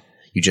started.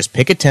 You just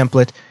pick a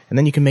template, and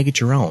then you can make it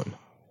your own.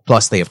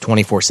 Plus, they have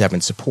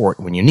 24/7 support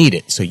when you need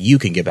it, so you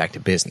can get back to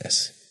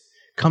business.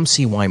 Come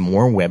see why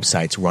more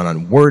websites run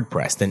on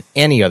WordPress than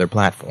any other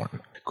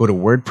platform. Go to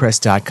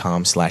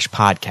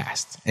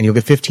wordpress.com/podcast, and you'll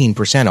get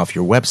 15% off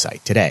your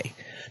website today.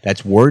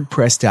 That's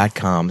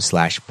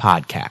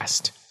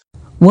wordpress.com/podcast.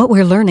 What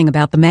we're learning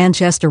about the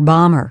Manchester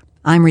bomber.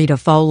 I'm Rita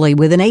Foley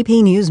with an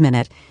AP News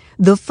Minute.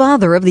 The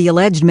father of the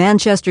alleged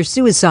Manchester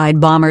suicide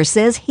bomber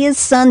says his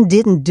son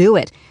didn't do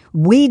it.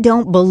 We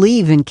don't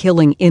believe in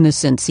killing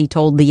innocents, he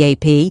told the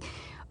AP.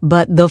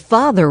 But the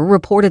father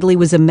reportedly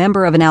was a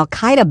member of an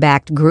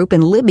al-Qaeda-backed group in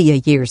Libya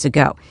years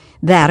ago.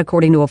 That,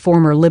 according to a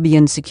former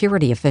Libyan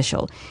security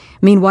official.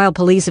 Meanwhile,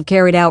 police have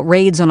carried out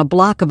raids on a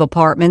block of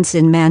apartments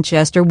in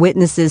Manchester.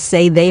 Witnesses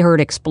say they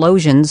heard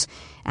explosions.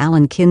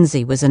 Alan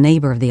Kinsey was a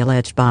neighbor of the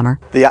alleged bomber.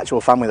 The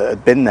actual family that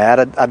had been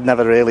there, I'd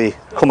never really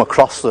come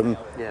across them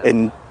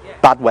in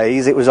bad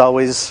ways. It was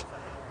always,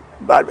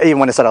 even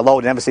when I said hello,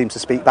 they never seemed to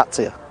speak back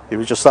to you. It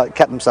was just like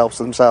kept themselves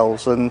to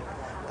themselves, and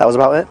that was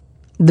about it.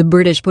 The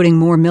British putting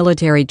more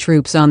military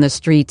troops on the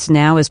streets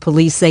now as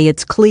police say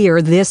it's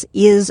clear this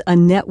is a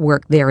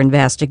network they're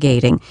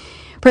investigating.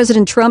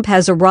 President Trump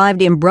has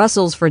arrived in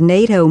Brussels for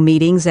NATO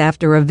meetings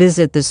after a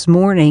visit this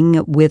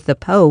morning with the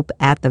Pope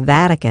at the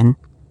Vatican.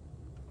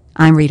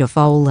 I'm Rita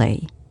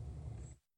Foley.